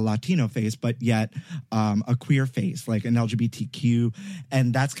a Latino face, but yet a queer face, like an LGBTQ.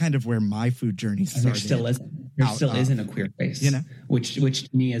 And that's kind of where my food journey started. There still isn't a queer face, you know, which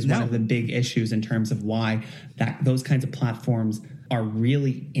to me is one of the big issues in terms of why those kinds of platforms are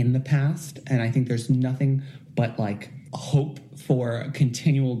really in the past. And I think there's nothing but like hope for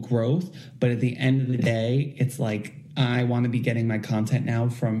continual growth. But at the end of the day, it's like, I want to be getting my content now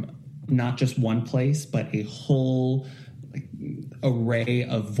from not just one place, but a whole array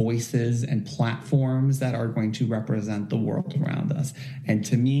of voices and platforms that are going to represent the world around us. And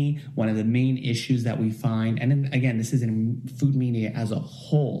to me, one of the main issues that we find, and again, this is in food media as a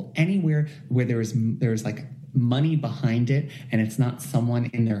whole, anywhere where there's like money behind it and it's not someone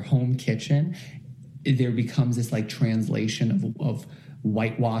in their home kitchen, there becomes this like translation of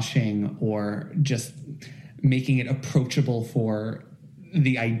whitewashing or just making it approachable for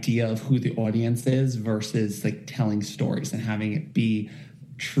the idea of who the audience is versus like telling stories and having it be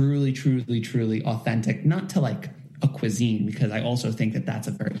truly, truly, truly authentic, not to like a cuisine, because I also think that that's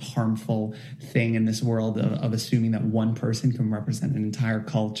a very harmful thing in this world of assuming that one person can represent an entire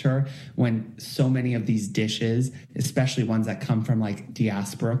culture, when so many of these dishes, especially ones that come from like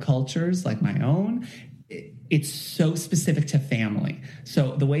diaspora cultures like my own, it's so specific to family.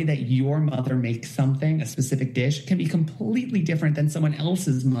 So the way that your mother makes something, a specific dish, can be completely different than someone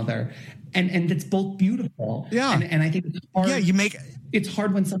else's mother. And it's both beautiful. Yeah. And I think it's hard. Yeah, it's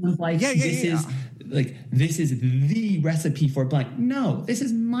hard when someone's like, this is the recipe for blank. No, this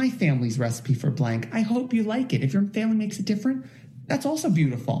is my family's recipe for blank. I hope you like it. If your family makes it different, that's also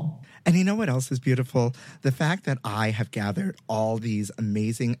beautiful. And you know what else is beautiful? The fact that I have gathered all these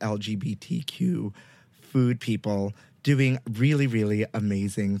amazing LGBTQ food people doing really, really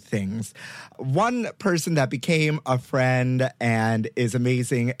amazing things. One person that became a friend and is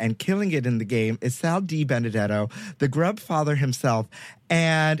amazing and killing it in the game is Sal DiBenedetto, the Grub father himself.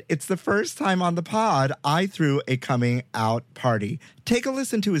 And it's the first time on the pod I threw a coming out party. Take a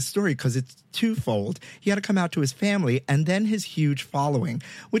listen to his story because it's twofold. He had to come out to his family and then his huge following,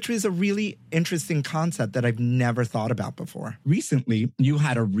 which was a really interesting concept that I've never thought about before. Recently, you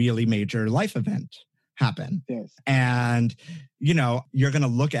had a really major life event happen. Yes. And, you know, you're going to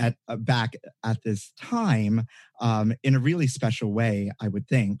look at back at this time in a really special way, I would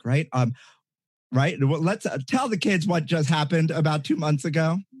think, right? Right? Well, let's tell the kids what just happened about 2 months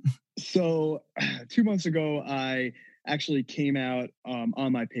ago. So 2 months ago, I actually came out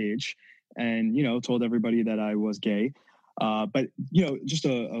on my page and, you know, told everybody that I was gay. But, you know, just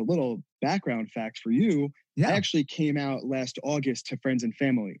a little background fact for you. Yeah. I actually came out last August to friends and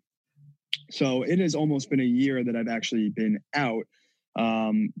family. So it has almost been a year that I've actually been out.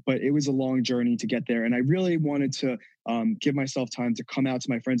 But it was a long journey to get there. And I really wanted to give myself time to come out to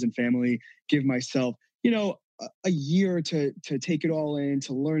my friends and family, give myself, you know, a year to take it all in,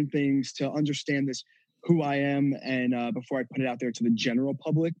 to learn things, to understand who I am. And before I put it out there to the general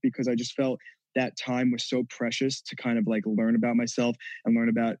public, because I just felt that time was so precious to kind of like learn about myself and learn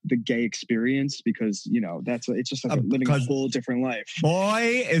about the gay experience, because, you know, it's just like living a whole different life.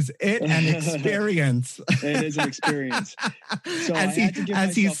 Boy, is it an experience. It is an experience. So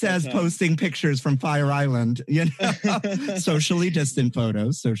as he says, posting pictures from Fire Island, you know, socially distant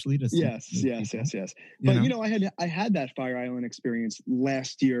photos, Yes. But, you know, I had that Fire Island experience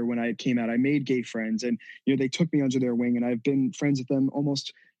last year when I came out. I made gay friends and, you know, they took me under their wing and I've been friends with them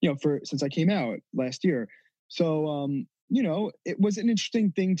almost, you know, since I came out last year. So, you know, it was an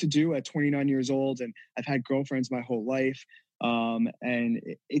interesting thing to do at 29 years old. And I've had girlfriends my whole life. And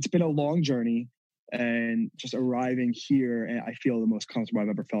it's been a long journey. And just arriving here, and I feel the most comfortable I've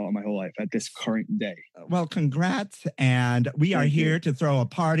ever felt in my whole life at this current day. Well, congrats. And we are here to throw a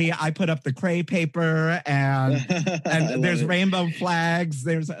party. I put up the cray paper and there's rainbow flags.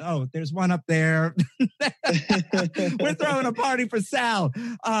 There's one up there. We're throwing a party for Sal.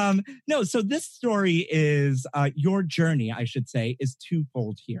 No, so this story is your journey, I should say, is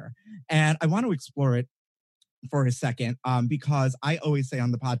twofold here. And I want to explore it for a second because I always say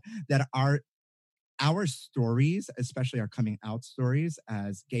on the pod that our stories, especially our coming out stories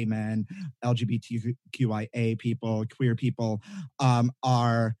as gay men, LGBTQIA people, queer people,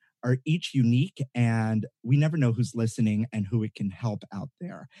 are each unique, and we never know who's listening and who it can help out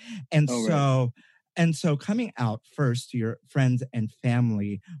there. And so coming out first to your friends and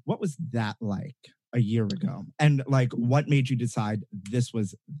family, what was that like a year ago? And like, what made you decide this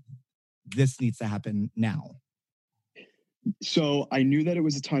needs to happen now? So I knew that it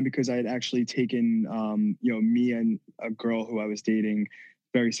was a time because I had actually taken, you know, me and a girl who I was dating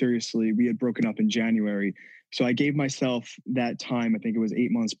very seriously. We had broken up in January. So I gave myself that time, I think it was 8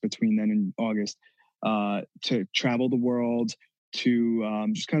 months between then and August, to travel the world,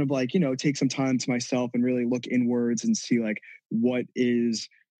 to just kind of like, you know, take some time to myself and really look inwards and see like what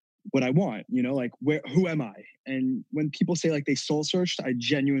I want, you know, like who am I? And when people say like they soul searched, I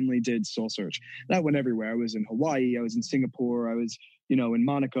genuinely did soul search. And I went everywhere. I was in Hawaii, I was in Singapore, I was, you know, in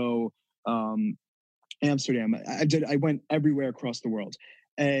Monaco, Amsterdam. I went everywhere across the world.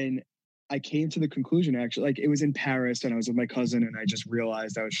 And I came to the conclusion, actually, like it was in Paris and I was with my cousin and I just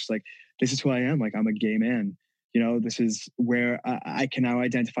realized I was just like, this is who I am. Like, I'm a gay man. You know, this is where I can now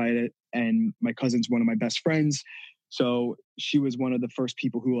identify it. And my cousin's one of my best friends. So she was one of the first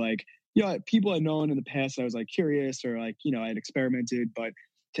people who like, you know, people I'd known in the past, I was like curious or like, you know, I had experimented, but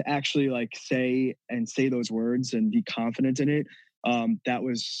to actually like say those words and be confident in it, that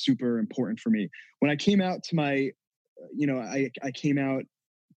was super important for me. When I came out to my, you know, I came out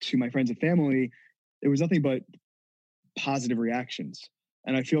to my friends and family, there was nothing but positive reactions.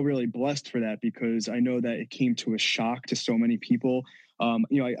 And I feel really blessed for that because I know that it came to a shock to so many people.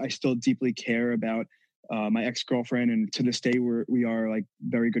 I still deeply care about my ex-girlfriend, and to this day we are like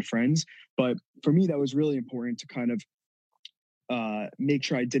very good friends. But for me, that was really important to kind of make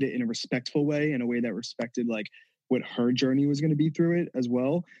sure I did it in a respectful way, in a way that respected like what her journey was going to be through it as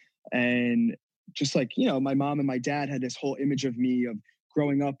well. And just like, my mom and my dad had this whole image of me of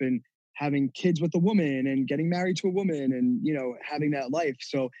growing up and having kids with a woman and getting married to a woman and, having that life.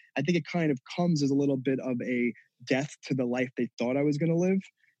 So I think it kind of comes as a little bit of a death to the life they thought I was going to live.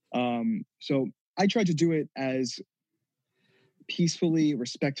 So I tried to do it as peacefully,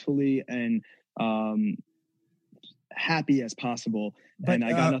 respectfully, and happy as possible. And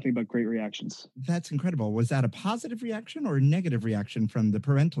I got nothing but great reactions. That's incredible. Was that a positive reaction or a negative reaction from the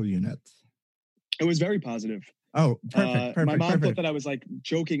parental units? It was very positive. Oh, perfect. My mom thought that I was like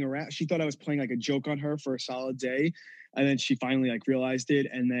joking around. She thought I was playing like a joke on her for a solid day. And then she finally like realized it.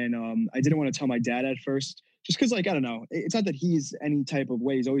 And then I didn't want to tell my dad at first, just because like, I don't know. It's not that he's any type of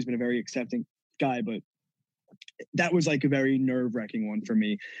way. He's always been a very accepting guy, but that was like a very nerve-wracking one for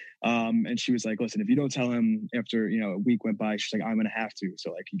me. And she was like, listen, if you don't tell him after, a week went by, she's like, I'm going to have to.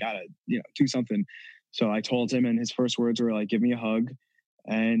 So like, you got to, do something. So I told him, and his first words were like, give me a hug.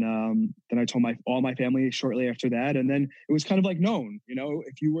 And then I told all my family shortly after that. And then it was kind of like known,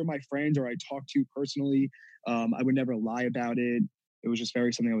 if you were my friend or I talked to personally, I would never lie about it. It was just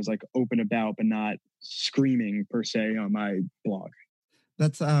very something I was like open about, but not screaming per se on my blog.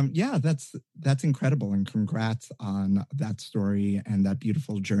 That's that's incredible, and congrats on that story and that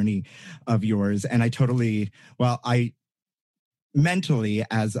beautiful journey of yours. And I mentally,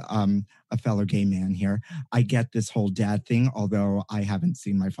 as a fellow gay man here, I get this whole dad thing, although I haven't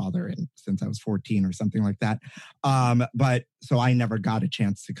seen my father since I was 14 or something like that. But so I never got a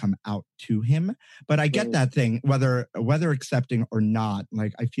chance to come out to him. But I get that thing, whether accepting or not.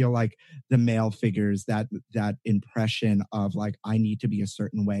 Like, I feel like the male figures, that impression of like, I need to be a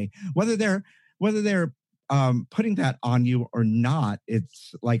certain way, whether they're putting that on you or not,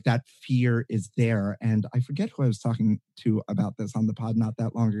 it's like that fear is there. And I forget who I was talking to about this on the pod not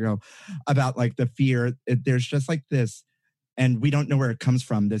that long ago, about like the fear. There's just like this, and we don't know where it comes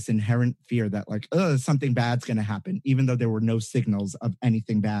from, this inherent fear that like, something bad's going to happen, even though there were no signals of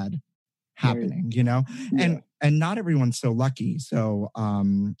anything bad happening, Yeah. And not everyone's so lucky. So,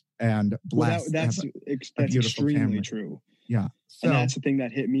 and blessed. Well, that's extremely family. True. Yeah. So, and that's the thing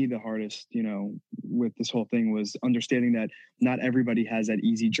that hit me the hardest, with this whole thing, was understanding that not everybody has that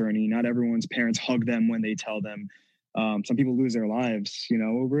easy journey. Not everyone's parents hug them when they tell them. Some people lose their lives,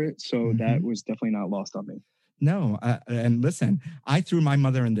 over it. So that was definitely not lost on me. No. And listen, I threw my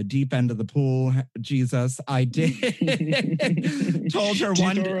mother in the deep end of the pool. Jesus, I did. Told her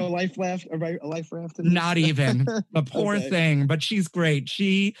one day. A life raft? Not even. The poor thing, but she's great.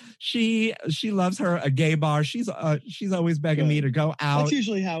 She loves her a gay bar. She's always begging me to go out. That's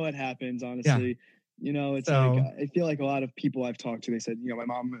usually how it happens, honestly. Yeah. It's like, I feel like a lot of people I've talked to, they said, my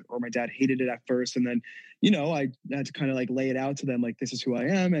mom or my dad hated it at first. And then, I had to kind of like lay it out to them, like, this is who I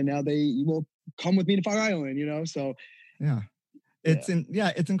am. And now they will come with me to Fire Island, so. Yeah. It's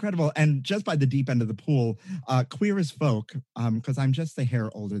incredible. And just by the deep end of the pool, Queer as Folk, because I'm just a hair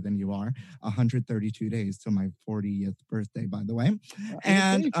older than you are, 132 days till my 40th birthday, by the way.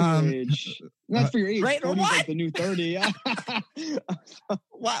 And not for your age. Right, or what? Like the new 30.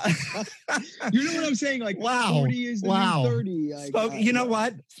 Wow. You know what I'm saying? Like, wow. 40 is the new 30. Like, you know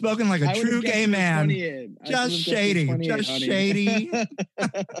what? Spoken like a true gay man. Just shady.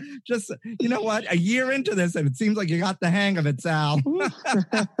 Just, you know what? A year into this, and it seems like you got the hang of it, Sal.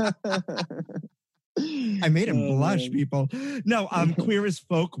 I made him blush, people. No, Queer as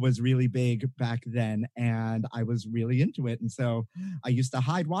Folk was really big back then, and I was really into it. And so I used to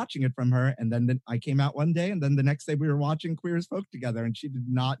hide watching it from her. And then I came out one day, and then the next day we were watching Queer as Folk together, and she did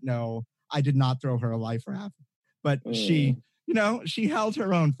not know I did not throw her a life raft. But she held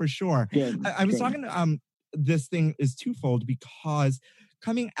her own for sure. I was talking, this thing is twofold, because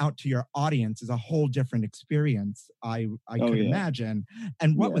coming out to your audience is a whole different experience, I could imagine.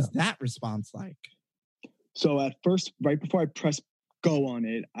 And what was that response like? So at first, right before I pressed go on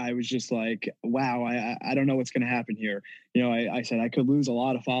it, I was just like, wow, I don't know what's going to happen here. I said I could lose a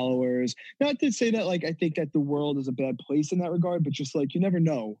lot of followers. Not to say that, like, I think that the world is a bad place in that regard, but just like, you never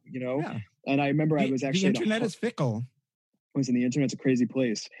know, Yeah. And I remember I was actually... The internet is fickle. Listen, the internet's a crazy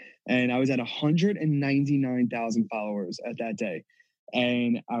place. And I was at 199,000 followers at that day.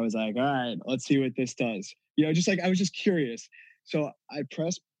 And I was like, all right, let's see what this does. Just like, I was just curious. So I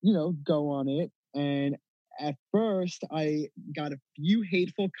pressed, go on it. And at first I got a few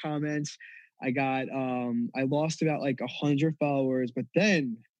hateful comments. I lost about like 100 followers, but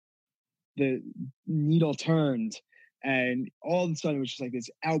then the needle turned and all of a sudden it was just like this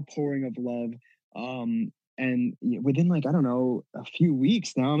outpouring of love. And within like, I don't know, a few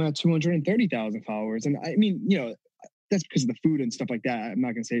weeks now, I'm at 230,000 followers. And I mean, that's because of the food and stuff like that. I'm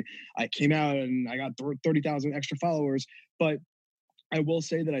not going to say I came out and I got 30,000 extra followers, but I will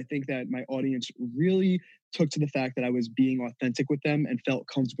say that I think that my audience really took to the fact that I was being authentic with them and felt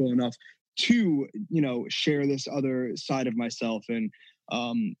comfortable enough to, share this other side of myself. And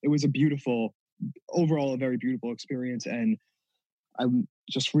it was overall a very beautiful experience. And I'm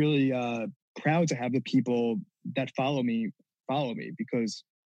just really proud to have the people that follow me because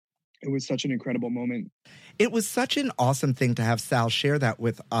it was such an incredible moment. It was such an awesome thing to have Sal share that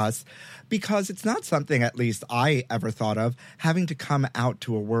with us because it's not something, at least I ever thought of, having to come out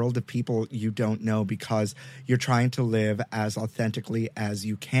to a world of people you don't know because you're trying to live as authentically as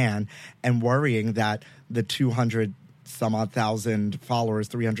you can and worrying that the 200 some odd thousand followers,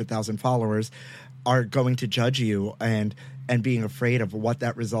 300,000 followers are going to judge you and being afraid of what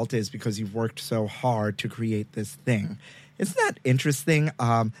that result is because you've worked so hard to create this thing. Isn't that interesting?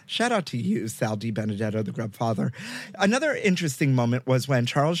 Shout out to you, Sal DiBenedetto, the Grub Father. Another interesting moment was when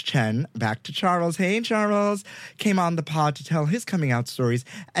Charles Chen, back to Charles, hey Charles, came on the pod to tell his coming out stories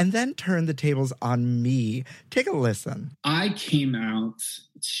and then turned the tables on me. Take a listen. I came out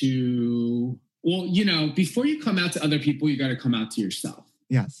to, before you come out to other people, you got to come out to yourself.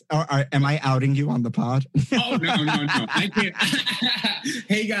 Yes. Am I outing you on the pod? Oh, no. I can't.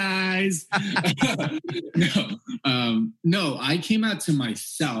 Hey, guys. No, I came out to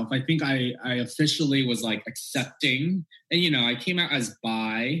myself. I think I officially was like accepting. And, I came out as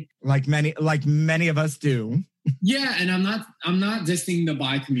bi. Like many of us do. Yeah. And I'm not dissing the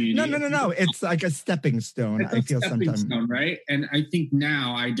bi community. No. It's like a stepping stone. I feel sometimes. Stone, right? And I think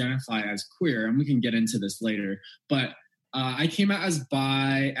now I identify as queer, and we can get into this later. But I came out as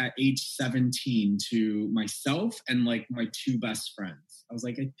bi at age 17 to myself and like my two best friends. I was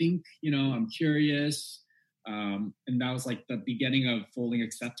like, I think, I'm curious. And that was like the beginning of fully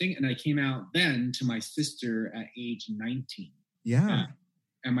accepting. And I came out then to my sister at age 19. Yeah.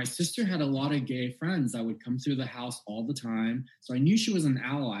 And my sister had a lot of gay friends that would come through the house all the time. So I knew she was an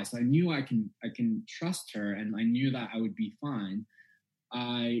ally. So I knew I can trust her, and I knew that I would be fine.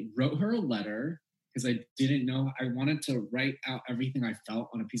 I wrote her a letter because I didn't know. I wanted to write out everything I felt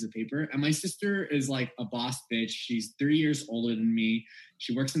on a piece of paper. And my sister is like a boss bitch. She's 3 years older than me.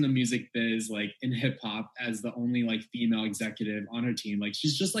 She works in the music biz, like in hip hop, as the only like female executive on her team. Like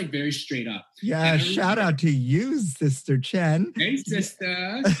she's just like very straight up. Yeah, shout out to you, Sister Chen. Hey,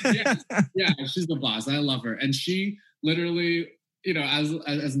 sister. Yeah, she's the boss. I love her. And she literally, as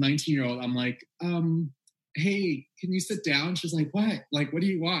a 19-year-old, I'm like, hey, can you sit down? She's like, what? Like, what do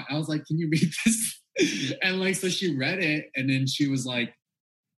you want? I was like, can you read this? And like, so she read it, and then she was like,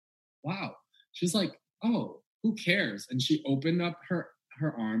 wow. She's like, oh, who cares? And she opened up her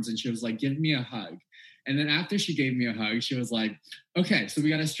arms and she was like, give me a hug. And then after she gave me a hug, she was like, okay, so we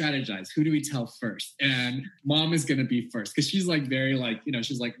got to strategize. Who do we tell first? And mom is going to be first. Cause she's like, very like,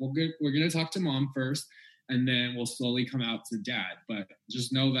 she's like, well, good. We're going to talk to mom first, and then we'll slowly come out to dad. But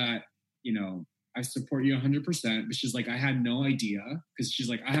just know that, I support you 100%. But she's like, I had no idea. Cause she's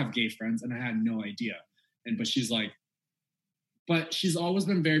like, I have gay friends and I had no idea. But she's like, but she's always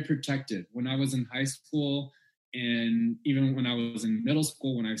been very protective. When I was in high school and even when I was in middle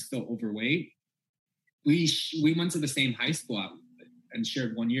school, when I was still overweight, we went to the same high school and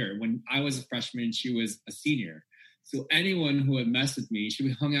shared 1 year. When I was a freshman, she was a senior. So anyone who would mess with me, she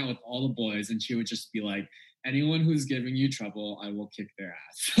would hung out with all the boys, and she would just be like, anyone who's giving you trouble, I will kick their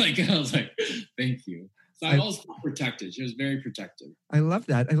ass. Like, I was like, thank you. So I always felt protected. She was very protective. I love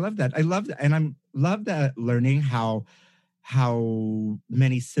that. And I love that learning how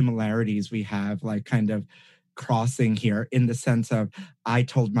many similarities we have, like kind of crossing here, in the sense of I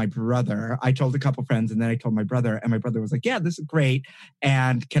told a couple friends, and then I told my brother, and my brother was like, yeah, this is great.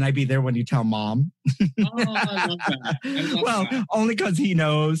 And can I be there when you tell mom? Oh, I love that. Only because he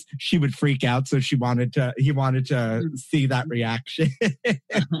knows she would freak out. So he wanted to see that reaction.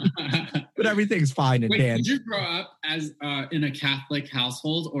 But everything's fine. Wait, did you grow up as in a Catholic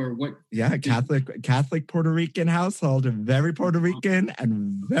household, or what? Yeah, Catholic Puerto Rican household, very Puerto Rican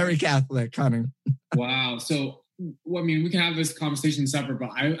and very Catholic, honey. Wow. So, I mean, we can have this conversation separate, but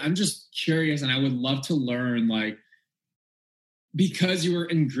I'm just curious, and I would love to learn, like, because you were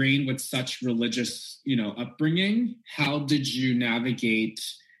ingrained with such religious, upbringing, how did you navigate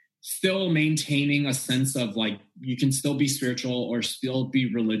still maintaining a sense of like, you can still be spiritual or still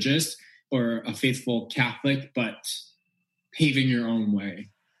be religious or a faithful Catholic, but paving your own way?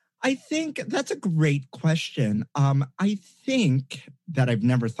 I think that's a great question. I think that I've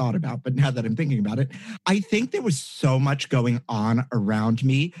never thought about, but now that I'm thinking about it, I think there was so much going on around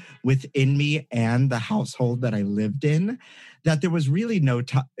me, within me and the household that I lived in, that there was really no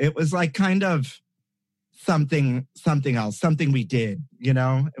time. It was like kind of something else, something we did, you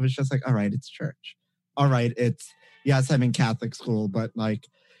know? It was just like, all right, it's church. All right, yes, I'm in Catholic school, but like,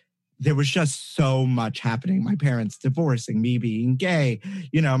 there was just so much happening. My parents divorcing, me being gay.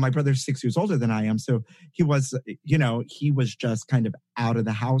 You know, my brother's 6 years older than I am. So he was just kind of out of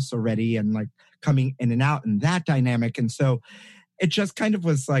the house already and like coming in and out and that dynamic. And so it just kind of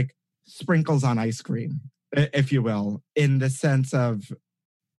was like sprinkles on ice cream, if you will, in the sense of,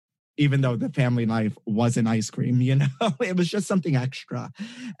 even though the family life wasn't ice cream, you know, it was just something extra.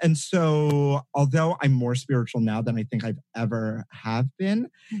 And so, although I'm more spiritual now than I think I've ever have been,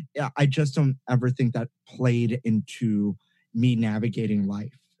 I just don't ever think that played into me navigating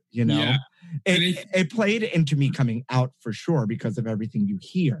life, you know? Yeah. It played into me coming out for sure because of everything you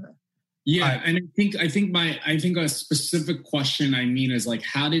hear. Yeah, and I think a specific question is like,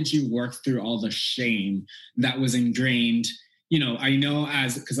 how did you work through all the shame that was ingrained? You know, I know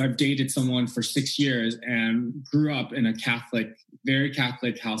because I've dated someone for 6 years and grew up in a very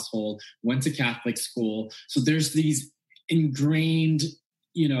Catholic household, went to Catholic school. So there's these ingrained,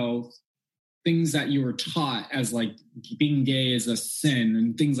 you know, things that you were taught as like being gay is a sin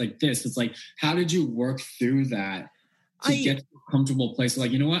and things like this. It's like, how did you work through that to get to a comfortable place?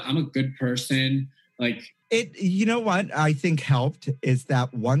 Like, you know what? I'm a good person. Like, you know what I think helped is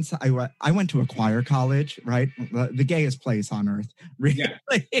that once I went to a choir college, right? The gayest place on earth, really.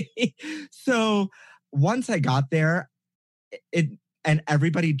 Yeah. So once I got there, and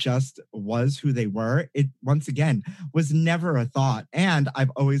everybody just was who they were. It, once again, was never a thought. And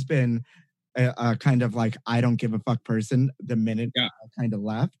I've always been a kind of like, I don't give a fuck person the minute I kind of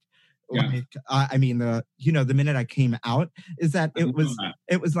left. Yeah. Like, the minute I came out is that it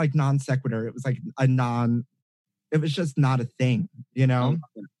was like non sequitur. It was like it was just not a thing, you know?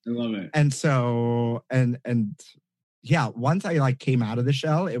 I love it. And so, and yeah, once I like came out of the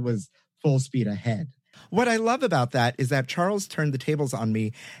shell, it was full speed ahead. What I love about that is that Charles turned the tables on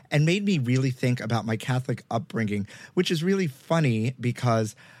me and made me really think about my Catholic upbringing, which is really funny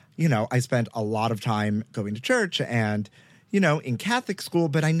because, you know, I spent a lot of time going to church and, you know, in Catholic school,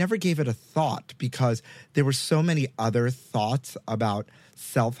 but I never gave it a thought because there were so many other thoughts about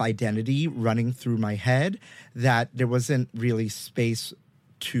self-identity running through my head that there wasn't really space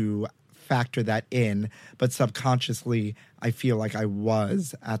to factor that in, but subconsciously, I feel like I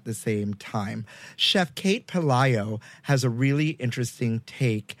was at the same time. Chef Kate Pelayo has a really interesting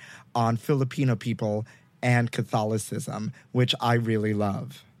take on Filipino people and Catholicism, which I really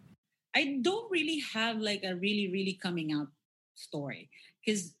love. I don't really have like a really, really coming out story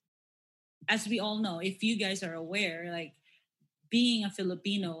because as we all know, if you guys are aware, like being a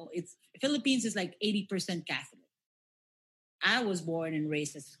Filipino, Philippines is like 80% Catholic. I was born and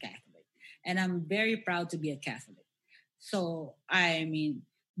raised as a Catholic, and I'm very proud to be a Catholic. So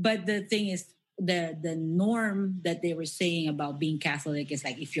but the thing is, the norm that they were saying about being Catholic is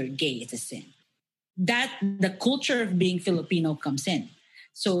like if you're gay, it's a sin. That the culture of being Filipino comes in.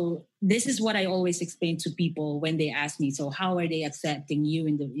 So this is what I always explain to people when they ask me, so how are they accepting you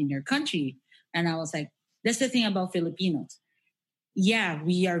in your country? And I was like, that's the thing about Filipinos. Yeah,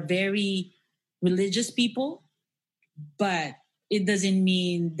 we are very religious people, but it doesn't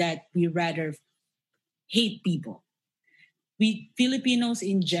mean that we rather hate people. We Filipinos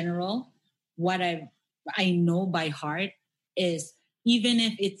in general, what I know by heart is even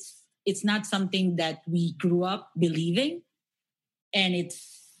if it's not something that we grew up believing, and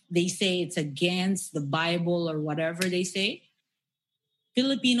they say it's against the Bible or whatever they say,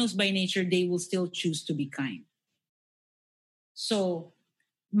 Filipinos by nature, they will still choose to be kind. So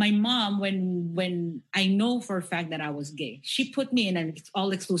my mom, when I know for a fact that I was gay, she put me in an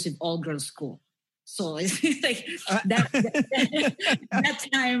all-exclusive, all-girls school. So it's like that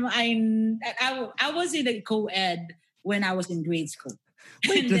time I was in a co-ed when I was in grade school.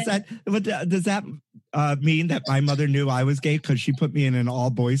 Wait, does that mean that my mother knew I was gay because she put me in an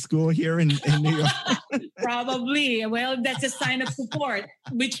all-boys school here in New York? Probably. Well, that's a sign of support,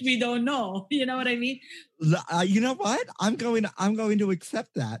 which we don't know. You know what I mean? You know what? I'm going to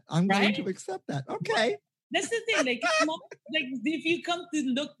accept that. Going to accept that. Okay. That's the thing. Like if you come to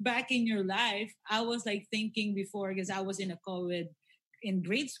look back in your life, I was like thinking before because I was in a co-ed in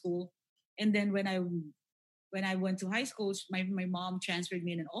grade school, and then when I went to high school, my mom transferred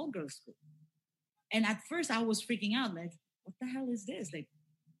me in an all-girls school. And at first I was freaking out, like, what the hell is this? Like,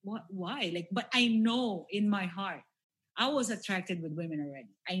 what, why? Like, but I know in my heart, I was attracted with women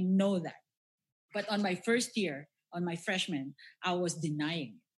already. I know that. But on my first year, on my freshman, I was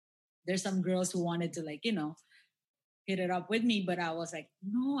denying it. There's some girls who wanted to hit it up with me, but I was like,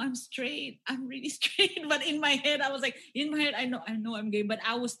 no, I'm straight. I'm really straight. But in my head, I was like, I know I'm gay, but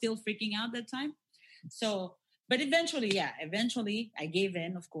I was still freaking out that time. So, but eventually I gave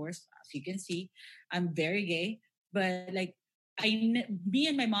in, of course. As you can see, I'm very gay, but me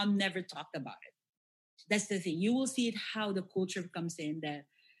and my mom never talked about it. That's the thing. You will see it how the culture comes in, that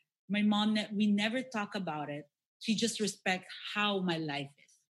my mom, we never talk about it. She just respects how my life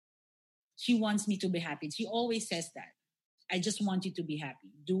is. She wants me to be happy. She always says that. I just want you to be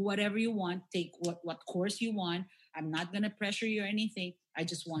happy. Do whatever you want. Take what course you want. I'm not going to pressure you or anything. I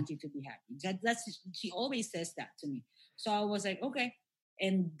just want you to be happy. She always says that to me. So I was like, okay.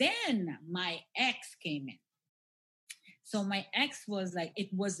 And then my ex came in. So my ex was like, it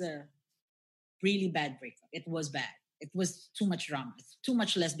was a really bad breakup. It was bad. It was too much drama. It's too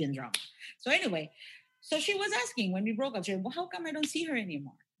much lesbian drama. So anyway, so she was asking when we broke up, she said, well, how come I don't see her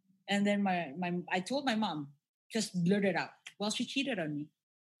anymore? And then I told my mom, just blurted out, well, she cheated on me.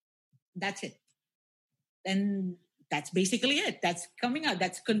 That's it. And that's basically it. That's coming out.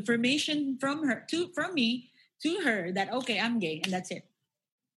 That's confirmation from me to her that, okay, I'm gay, and that's it.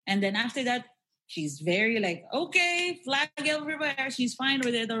 And then after that, she's very okay, flag everywhere. She's fine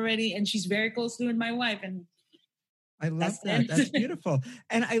with it already. And she's very close to my wife. And I love that. That's beautiful.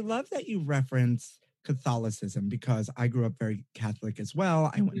 And I love that you reference Catholicism, because I grew up very Catholic as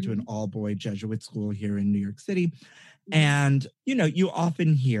well. I went to an all-boy Jesuit school here in New York City. And, you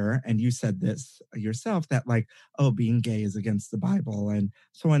often hear, and you said this yourself, that being gay is against the Bible and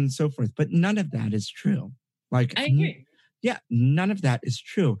so on and so forth. But none of that is true. I agree. Yeah, none of that is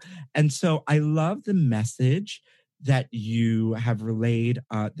true. And so I love the message that you have relayed,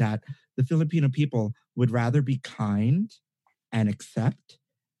 that the Filipino people would rather be kind and accept,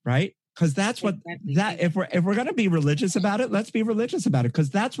 right? Because that's what if we're going to be religious about it, let's be religious about it. Because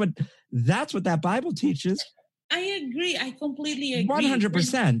that's what that Bible teaches. I agree. I completely agree.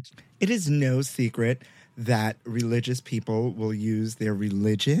 100%. It is no secret that religious people will use their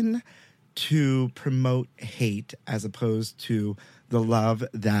religion to promote hate as opposed to the love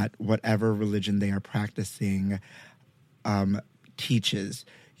that whatever religion they are practicing teaches,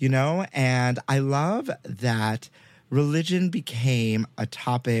 And I love that religion became a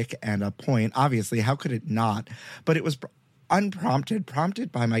topic and a point. Obviously, how could it not? But it was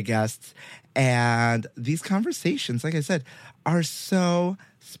prompted by my guests. And these conversations, like I said, are so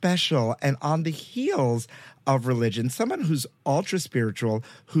special. And on the heels of religion, someone who's ultra spiritual,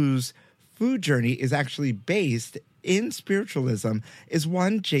 whose food journey is actually based in spiritualism, is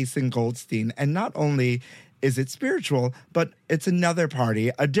one Jason Goldstein. And not only is it spiritual, but it's another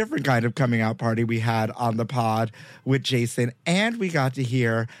party, a different kind of coming out party we had on the pod with Jason. And we got to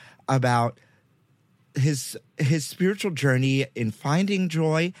hear about his spiritual journey in finding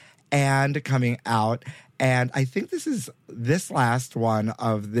joy and coming out. And I think this last one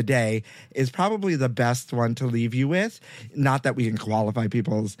of the day is probably the best one to leave you with. Not that we can qualify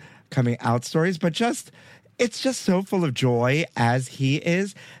people's coming out stories, but it's just so full of joy as he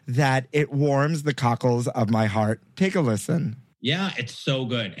is that it warms the cockles of my heart. Take a listen. Yeah, it's so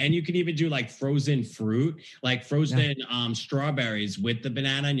good. And you can even do frozen fruit, frozen strawberries with the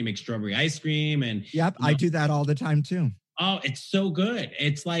banana, and you make strawberry ice cream. And yep, I do that all the time too. Oh, it's so good.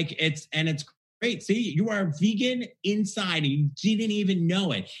 It's great. See, you are vegan inside and you didn't even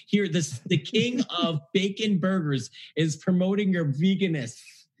know it. Here, the king of bacon burgers is promoting your veganism.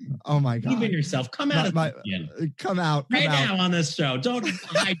 Oh my God. Believe in yourself. Come out Come out now on this show. Don't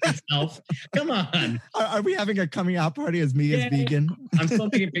hide yourself. Come on. Are we having a coming out party as me as vegan? I'm still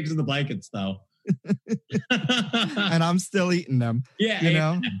taking pics of the blankets though. And I'm still eating them.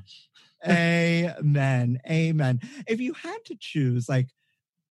 Yeah. Amen. Amen. If you had to choose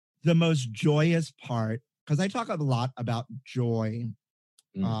the most joyous part, because I talk a lot about joy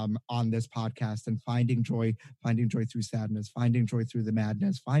on this podcast, and finding joy through sadness, finding joy through the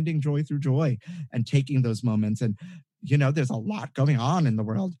madness, finding joy through joy, and taking those moments. And, there's a lot going on in the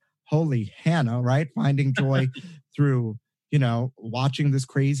world. Holy Hannah, right? Finding joy through, watching this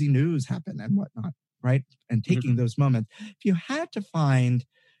crazy news happen and whatnot, right? And taking those moments. If you had to find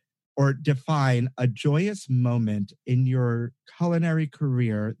or define a joyous moment in your culinary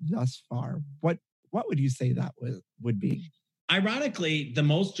career thus far, what would you say that would be? Ironically, the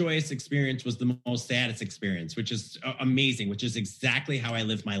most joyous experience was the most saddest experience, which is amazing, which is exactly how I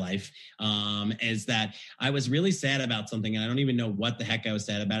live my life. Is that I was really sad about something, and I don't even know what the heck I was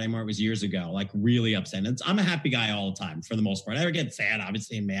sad about anymore. It was years ago, like really upset. And I'm a happy guy all the time for the most part. I never get sad,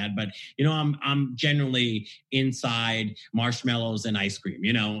 obviously, and mad, but you know, I'm generally inside marshmallows and ice cream,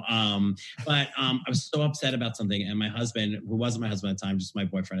 you know. But I was so upset about something, and my husband, who wasn't my husband at the time, just my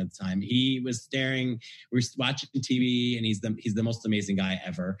boyfriend at the time, he was staring. We were watching TV, and he's the most amazing guy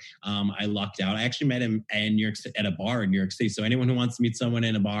ever. I lucked out. I actually met him in New York at a bar in New York City. So anyone who wants to meet someone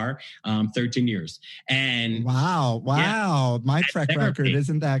in a bar, 13 years. And wow. Yeah, my track record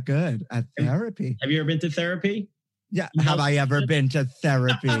isn't that good at therapy. Have you ever been to therapy? Yeah. Have I ever been to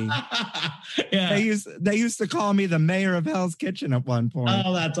therapy? Yeah. They used to call me the mayor of Hell's Kitchen at one point.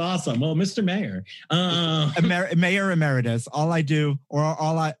 Oh, that's awesome. Well, Mr. Mayor. Mayor emeritus.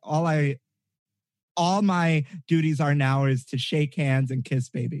 All my duties are now is to shake hands and kiss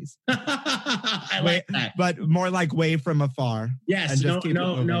babies. I like that. But more like wave from afar. Yes,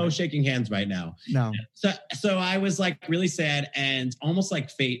 no shaking hands right now. No. So I was like really sad, and almost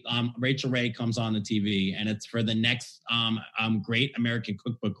like fate. Rachel Ray comes on the TV, and it's for the next great American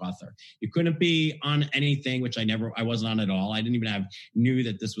cookbook author. You couldn't be on anything, which I wasn't on at all. I didn't even knew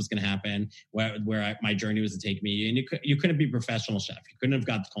that this was going to happen. My journey was to take me, and you couldn't be a professional chef. You couldn't have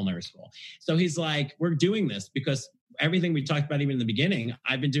got to culinary school. So he's like, we're doing this because everything we talked about even in the beginning,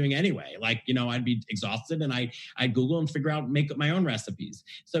 I've been doing anyway. Like, you know, I'd be exhausted and I'd Google and figure out, make up my own recipes.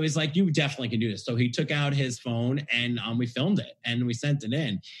 So he's like, you definitely can do this. So he took out his phone and we filmed it and we sent it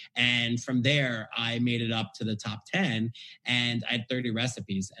in. And from there, I made it up to the top 10 and I had 30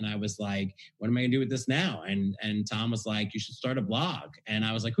 recipes. And I was like, what am I gonna do with this now? And Tom was like, you should start a blog. And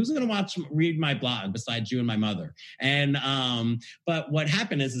I was like, who's gonna read my blog besides you and my mother? And, but what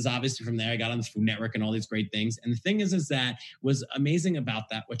happened is obviously from there, I got on the Food Network and all these great things. And the thing is that was amazing about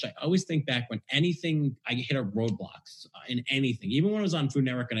that, which I always think back when anything, I hit a roadblocks in anything, even when I was on Food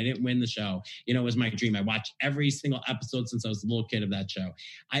Network and I didn't win the show, you know, it was my dream. I watched every single episode since I was a little kid of that show.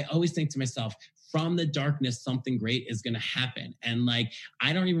 I always think to myself, from the darkness, something great is going to happen. And like,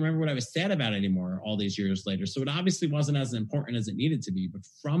 I don't even remember what I was sad about anymore all these years later. So it obviously wasn't as important as it needed to be. But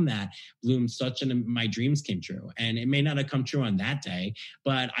from that bloomed my dreams came true. And it may not have come true on that day,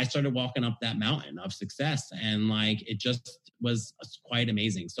 but I started walking up that mountain of success. And like, it just was quite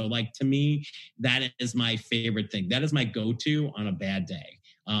amazing. So like, to me, that is my favorite thing. That is my go-to on a bad day.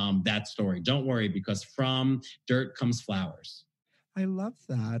 That story. Don't worry, because from dirt comes flowers. I love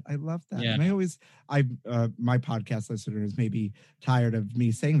that. Yeah. And my podcast listeners may be tired of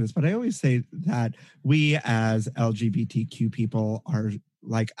me saying this, but I always say that we as LGBTQ people are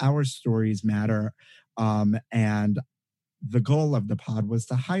like, our stories matter. And the goal of the pod was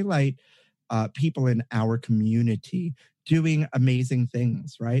to highlight people in our community doing amazing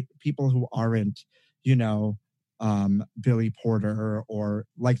things, right? People who aren't, you know, Billy Porter, or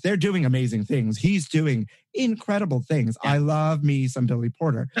like, they're doing amazing things. He's doing incredible things. Yeah. I love me some Billy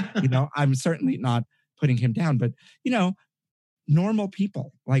Porter. You know, I'm certainly not putting him down, but you know, normal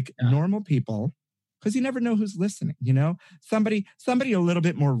people, normal people, because you never know who's listening, you know, somebody a little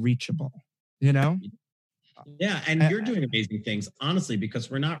bit more reachable, you know? Yeah, and you're doing amazing things, honestly, because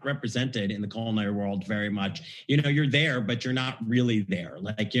we're not represented in the culinary world very much. You know, you're there, but you're not really there.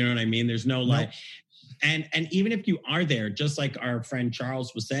 Like, you know what I mean? There's no like... And even if you are there, just like our friend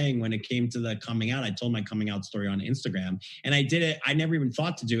Charles was saying, when it came to the coming out, I told my coming out story on Instagram, and I did it. I never even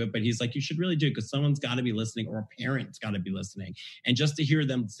thought to do it, but he's like, you should really do it, because someone's got to be listening, or a parent's got to be listening. And just to hear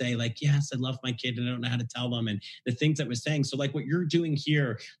them say like, yes, I love my kid and I don't know how to tell them, and the things that we're saying. So like, what you're doing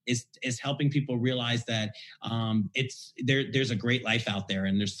here is helping people realize that there's a great life out there,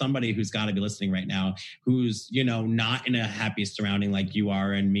 and there's somebody who's got to be listening right now, who's, you know, not in a happy surrounding like you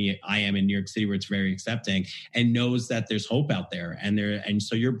are and me. I am in New York City, where it's very accepting, and knows that there's hope out there, and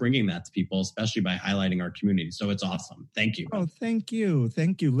so you're bringing that to people, especially by highlighting our community. So it's awesome. Thank you. Oh, thank you.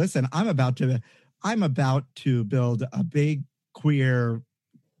 Listen, I'm about to build a big queer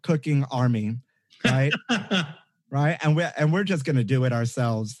cooking army, right? Right, and we're just going to do it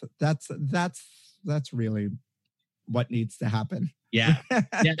ourselves. That's really what needs to happen. Yeah.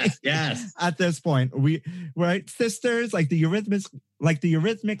 Yes. At this point, right, sisters, like the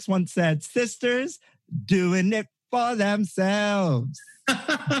Eurythmics once said, sisters doing it for themselves.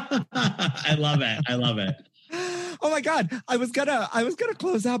 I love it. Oh my God. I was gonna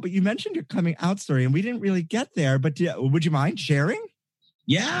close out, but you mentioned your coming out story and we didn't really get there, but would you mind sharing?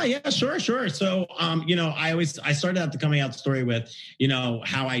 Yeah, sure. So, I started out the coming out story with,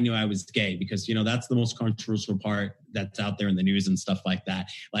 how I knew I was gay, because, that's the most controversial part that's out there in the news and stuff like that.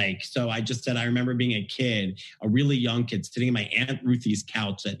 Like, so I just said, I remember being a kid, a really young kid, sitting in my Aunt Ruthie's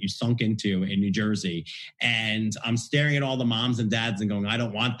couch that you sunk into in New Jersey. And I'm staring at all the moms and dads and going, I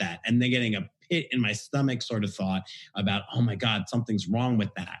don't want that. And then getting a pit in my stomach sort of thought about, oh my God, something's wrong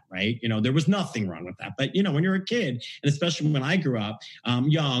with that, right? There was nothing wrong with that. But, when you're a kid, and especially when I grew up,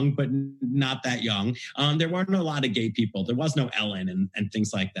 young, but not that young, there weren't a lot of gay people. There was no Ellen and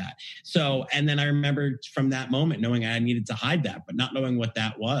things like that. So, and then I remember from that moment knowing I needed to hide that, but not knowing what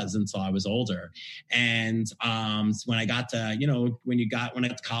that was until I was older. And when I got to, when I got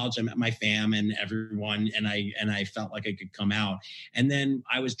to college, I met my fam and everyone, and I felt like I could come out. And then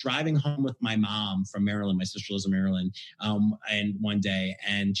I was driving home with my mom from Maryland. My sister lives in Maryland. And one day,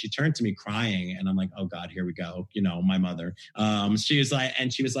 and she turned to me crying, and I'm like, oh God, here we go. My mother. She was like,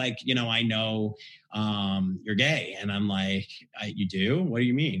 I know you're gay. And I'm like, you do? What do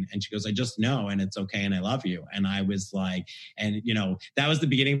you mean? And she goes, I just know, and it's okay, and I love you. And I was like, and that was the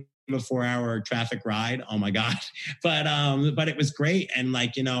beginning of a 4-hour traffic ride. Oh my God. But it was great. And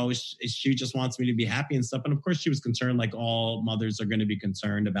she just wants me to be happy and stuff. And of course she was concerned, like all mothers are going to be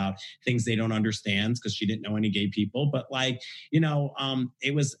concerned about things they don't understand, because she didn't know any gay people. But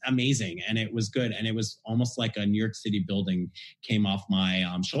it was amazing, and it was good. And it was almost like a New York City building came off my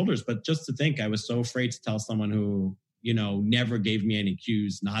shoulders. But just to think, I was so afraid to tell someone who never gave me any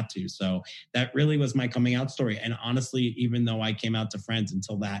cues not to. So that really was my coming out story. And honestly, even though I came out to friends,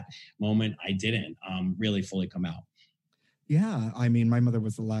 until that moment, I didn't really fully come out. Yeah. I mean, my mother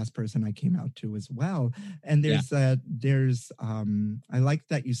was the last person I came out to as well. And I like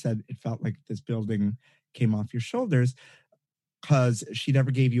that you said it felt like this building came off your shoulders, because she never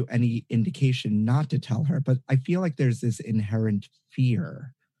gave you any indication not to tell her. But I feel like there's this inherent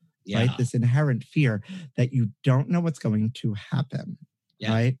fear. Yeah. Right? This inherent fear that you don't know what's going to happen.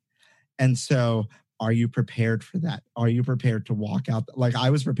 Yeah. Right. And so are you prepared for that? Are you prepared to walk out? Like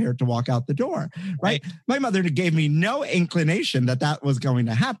I was prepared to walk out the door. Right. My mother gave me no inclination that was going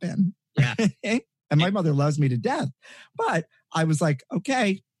to happen. Yeah. And my mother loves me to death. But I was like,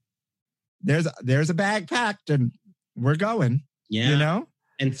 okay, there's a bag packed and we're going. Yeah.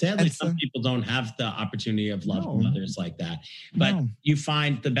 And sadly, some people don't have the opportunity of loving mothers like that. But you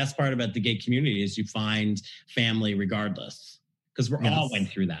find the best part about the gay community is you find family regardless. Because we all went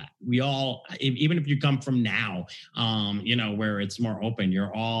through that. We all, even if you come from now, where it's more open,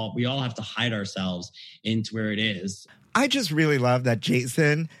 we all have to hide ourselves into where it is. I just really love that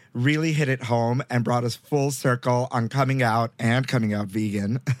Jason really hit it home and brought us full circle on coming out and coming out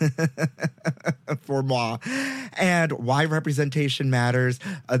vegan for moi, and why representation matters,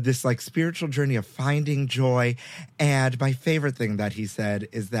 this like spiritual journey of finding joy. And my favorite thing that he said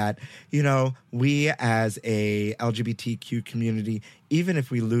is that, we as a LGBTQ community, even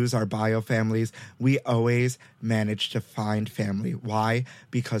if we lose our bio families, we always manage to find family. Why?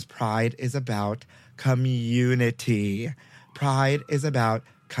 Because Pride is about community. Pride is about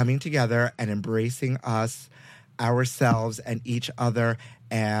coming together and embracing us, ourselves, and each other,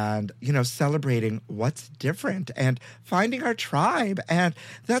 and, celebrating what's different and finding our tribe. And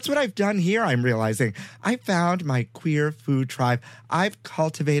that's what I've done here, I'm realizing. I found my queer food tribe. I've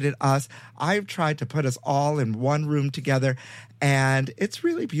cultivated us. I've tried to put us all in one room together. And it's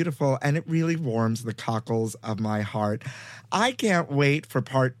really beautiful, and it really warms the cockles of my heart. I can't wait for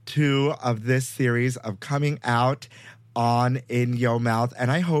part 2 of this series of coming out on In Yo Mouth, and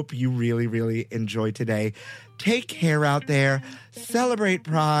I hope you really, really enjoy today. Take care out there. Celebrate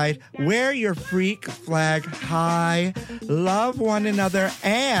Pride. Wear your freak flag high. Love one another.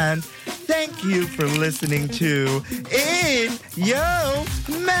 And thank you for listening to In Yo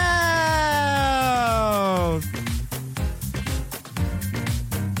Mouth.